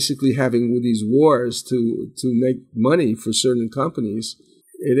you're basically having these wars to make money for certain companies.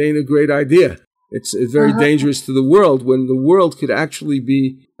 It ain't a great idea. It's very dangerous to the world when the world could actually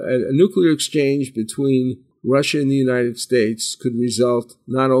be a nuclear exchange between Russia and the United States could result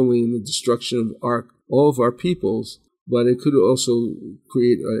not only in the destruction of all of our peoples, but it could also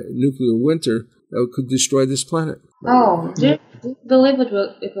create a nuclear winter that could destroy this planet. Oh, do you believe it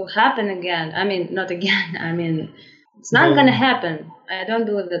will happen again? I mean, not again. I mean, it's not going to happen. I don't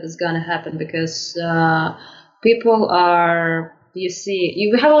believe that it's going to happen because people are, you see,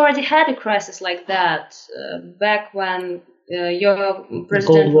 you have already had a crisis like that back when your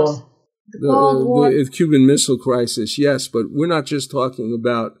president was... The Cold War. The Cuban Missile Crisis, yes, but we're not just talking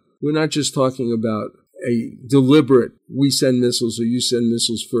about a deliberate, we send missiles or you send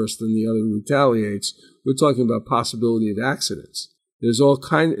missiles first and the other retaliates. We're talking about possibility of accidents. There's all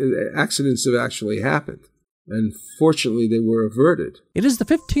kinds of accidents that have actually happened, and fortunately they were averted. It is the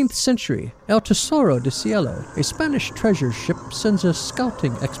 15th century. El Tesoro de Cielo, a Spanish treasure ship, sends a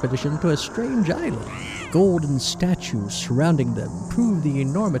scouting expedition to a strange island. Golden statues surrounding them prove the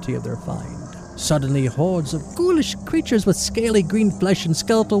enormity of their find. Suddenly, hordes of ghoulish creatures with scaly green flesh and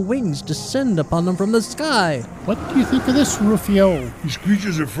skeletal wings descend upon them from the sky. What do you think of this, Rufio? These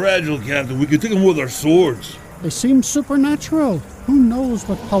creatures are fragile, Captain. We can take them with our swords. They seem supernatural. Who knows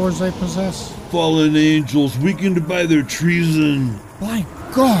what powers they possess? Fallen angels, weakened by their treason. By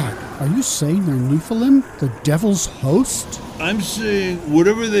God! Are you saying they're Nephilim, the devil's host? I'm saying,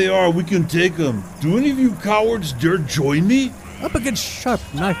 whatever they are, we can take them. Do any of you cowards dare join me? Up against sharp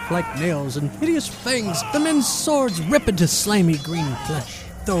knife-like nails and hideous fangs, the men's swords rip into slimy green flesh.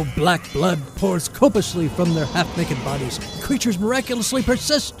 Though black blood pours copiously from their half-naked bodies, the creatures miraculously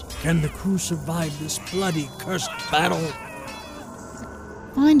persist. Can the crew survive this bloody, cursed battle?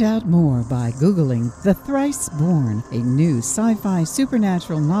 Find out more by Googling The Thrice Born, a new sci-fi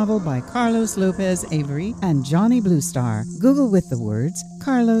supernatural novel by Carlos Lopez Avery and Johnny Bluestar. Google with the words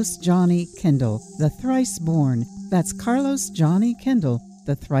Carlos Johnny Kendall, The Thrice Born. That's Carlos Johnny Kendall,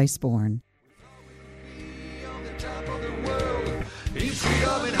 The Thrice Born.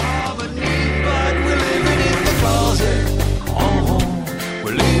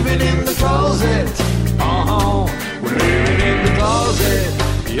 We're living in the closet. We're living in the closet.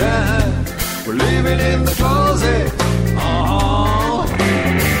 Yeah, we're living in the closet.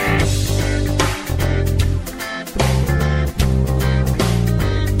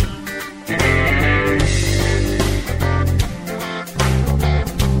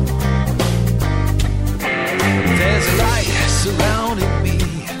 There's a light surrounding me.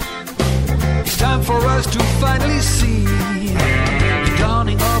 It's time for us to finally see the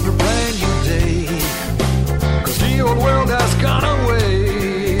dawning of a brand new day. 'Cause the old world has gone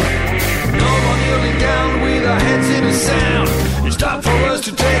away. No more kneeling down with our heads in the sand. It's time for us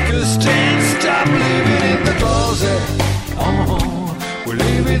to take a stand. Stop living in the closet. We're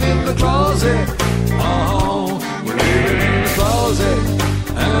living in the closet. We're living in the closet.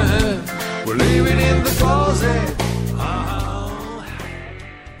 We're living in the closet.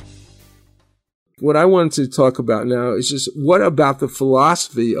 What I wanted to talk about now is just what about the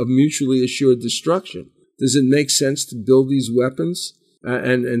philosophy of mutually assured destruction? Does it make sense to build these weapons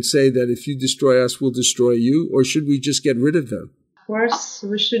and say that if you destroy us, we'll destroy you? Or should we just get rid of them? Of course,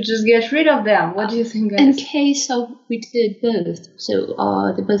 we should just get rid of them. What do you think, guys? In case of we did both, so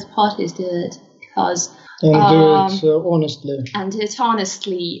the both parties did it because and do it honestly. And do it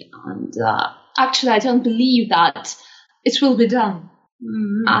honestly, and actually, I don't believe that it will be done,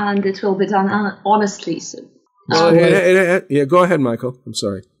 and it will be done honestly. So, yeah, go ahead, Michael. I'm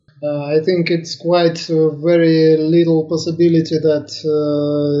sorry. I think it's quite very little possibility that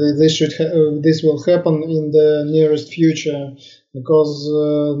this will happen in the nearest future, because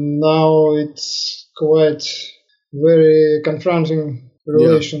now it's quite very confronting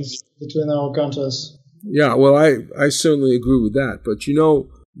relations between our countries. Yeah, well, I certainly agree with that. But you know,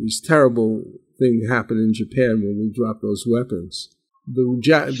 these terrible things happened in Japan when we dropped those weapons.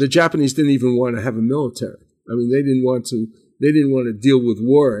 The Japanese didn't even want to have a military. I mean, they didn't want to deal with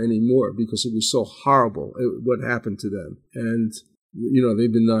war anymore because it was so horrible what happened to them. And, you know,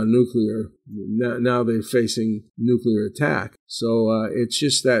 they've been non-nuclear. Now they're facing nuclear attack. So it's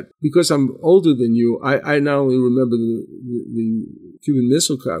just that because I'm older than you, I not only remember the Cuban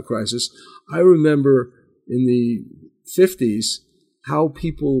Missile Crisis, I remember in the 50s how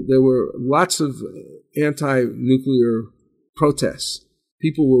there were lots of anti-nuclear protests.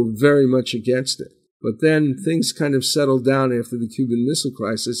 People were very much against it. But then things kind of settled down after the Cuban Missile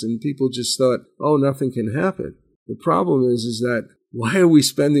Crisis, and people just thought, oh, nothing can happen. The problem is that why are we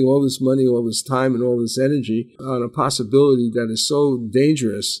spending all this money, all this time, and all this energy on a possibility that is so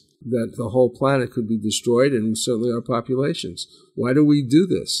dangerous that the whole planet could be destroyed, and certainly our populations? Why do we do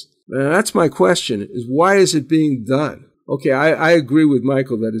this? And that's my question, is why is it being done? Okay, I agree with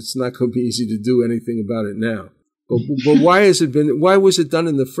Michael that it's not going to be easy to do anything about it now. But why was it done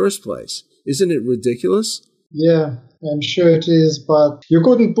in the first place? Isn't it ridiculous? Yeah, I'm sure it is, but you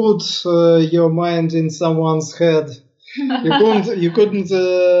couldn't put your mind in someone's head. You couldn't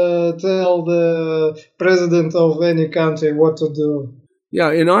tell the president of any country what to do.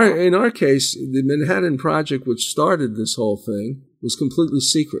 Yeah, in our case, the Manhattan Project, which started this whole thing, was completely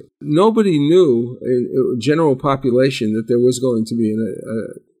secret. Nobody knew, in general population, that there was going to be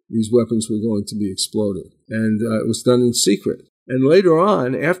these weapons were going to be exploded, and it was done in secret. And later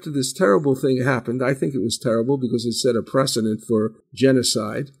on, after this terrible thing happened, I think it was terrible because it set a precedent for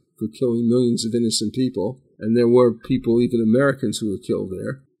genocide, for killing millions of innocent people. And there were people, even Americans, who were killed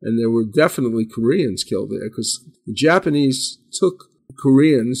there. And there were definitely Koreans killed there because the Japanese took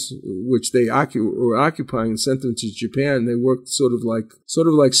Koreans, which they were occupying, and sent them to Japan. They worked sort of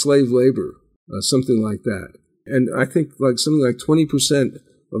like slave labor, something like that. And I think something like 20%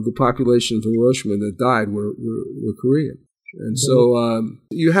 of the population of Hiroshima that died were Korean. And so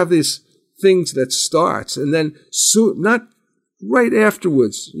you have these things that starts, and then soon, not right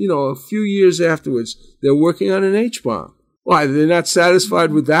afterwards, a few years afterwards, they're working on an H-bomb. Why, they're not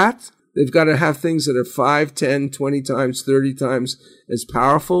satisfied with that? They've got to have things that are 5, 10, 20 times, 30 times as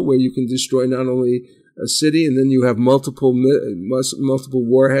powerful, where you can destroy not only a city, and then you have multiple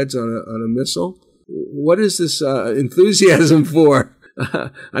warheads on a missile. What is this enthusiasm for?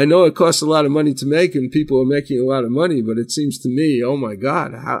 I know it costs a lot of money to make, and people are making a lot of money, but it seems to me, oh my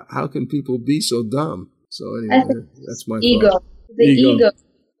God, how can people be so dumb? So anyway, that's my thought. The ego.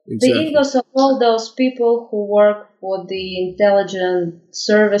 Exactly. The egos of all those people who work for the intelligence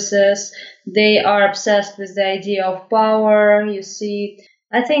services, they are obsessed with the idea of power. You see,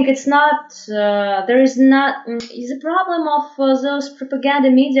 I think it's not, the problem of those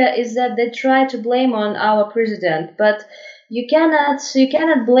propaganda media is that they try to blame on our president, but you cannot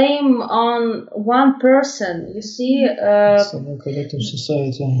blame on one person. You see, it's a collective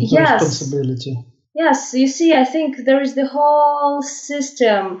society. Yes. Responsibility. Yes, you see, I think there is the whole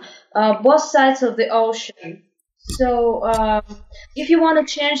system, both sides of the ocean. So, if you want to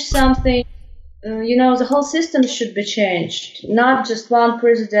change something, the whole system should be changed, not just one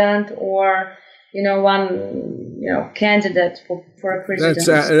president or, one, candidate for a president.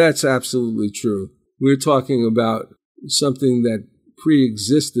 That's absolutely true. We're talking about something that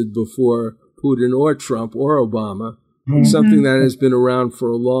pre-existed before Putin or Trump or Obama, something that has been around for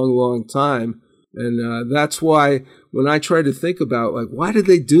a long, long time. And that's why when I try to think about, why did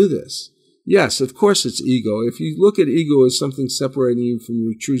they do this? Yes, of course it's ego. If you look at ego as something separating you from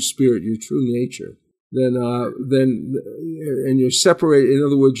your true spirit, your true nature, then you're separated. In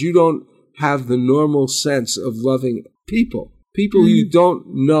other words, you don't have the normal sense of loving people you don't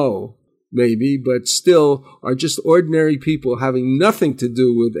know, maybe, but still are just ordinary people having nothing to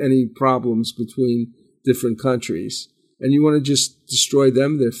do with any problems between different countries. And you want to just destroy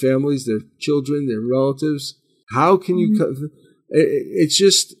them, their families, their children, their relatives. How can you?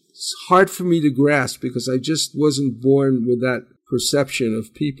 It's hard for me to grasp because I just wasn't born with that perception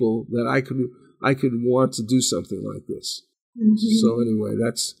of people that I could want to do something like this. So anyway,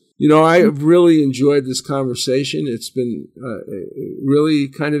 that's, I really enjoyed this conversation. It's been really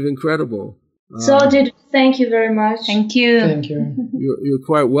kind of incredible. Thank you very much. Thank you. Thank you. You're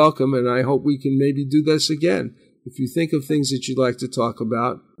quite welcome, and I hope we can maybe do this again. If you think of things that you'd like to talk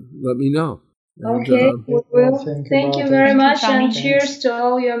about, let me know. Okay, we will. Thank you very much, and cheers to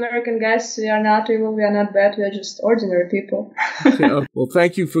all you American guys. We are not evil, we are not bad, we are just ordinary people. Well,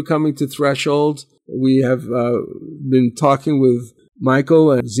 thank you for coming to Threshold. We have been talking with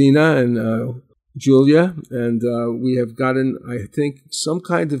Michael and Zina and Julia, and we have gotten, I think, some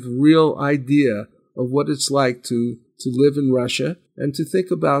kind of real idea of what it's like to live in Russia and to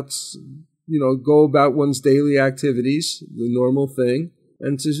think about, go about one's daily activities, the normal thing,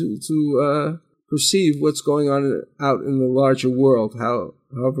 and to perceive what's going on out in the larger world,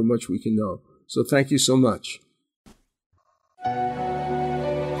 however much we can know. So thank you so much.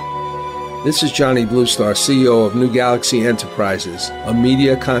 This is Johnny Bluestar, CEO of New Galaxy Enterprises, a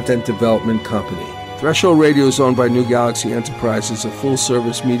media content development company. Threshold Radio is owned by New Galaxy Enterprises, a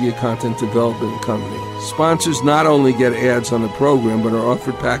full-service media content development company. Sponsors not only get ads on the program, but are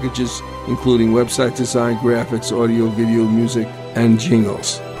offered packages including website design, graphics, audio, video, music, and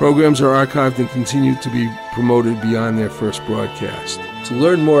jingles. Programs are archived and continue to be promoted beyond their first broadcast. To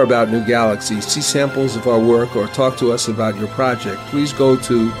learn more about New Galaxy, see samples of our work, or talk to us about your project, please go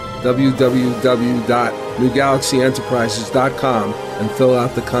to www.newgalaxyenterprises.com and fill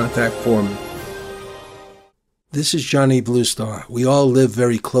out the contact form. This is Johnny Bluestar. We all live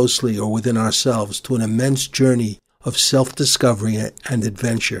very closely or within ourselves to an immense journey of self-discovery and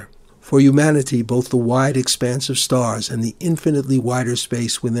adventure. For humanity, both the wide expanse of stars and the infinitely wider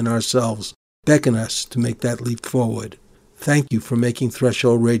space within ourselves beckon us to make that leap forward. Thank you for making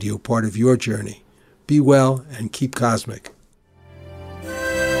Threshold Radio part of your journey. Be well and keep cosmic.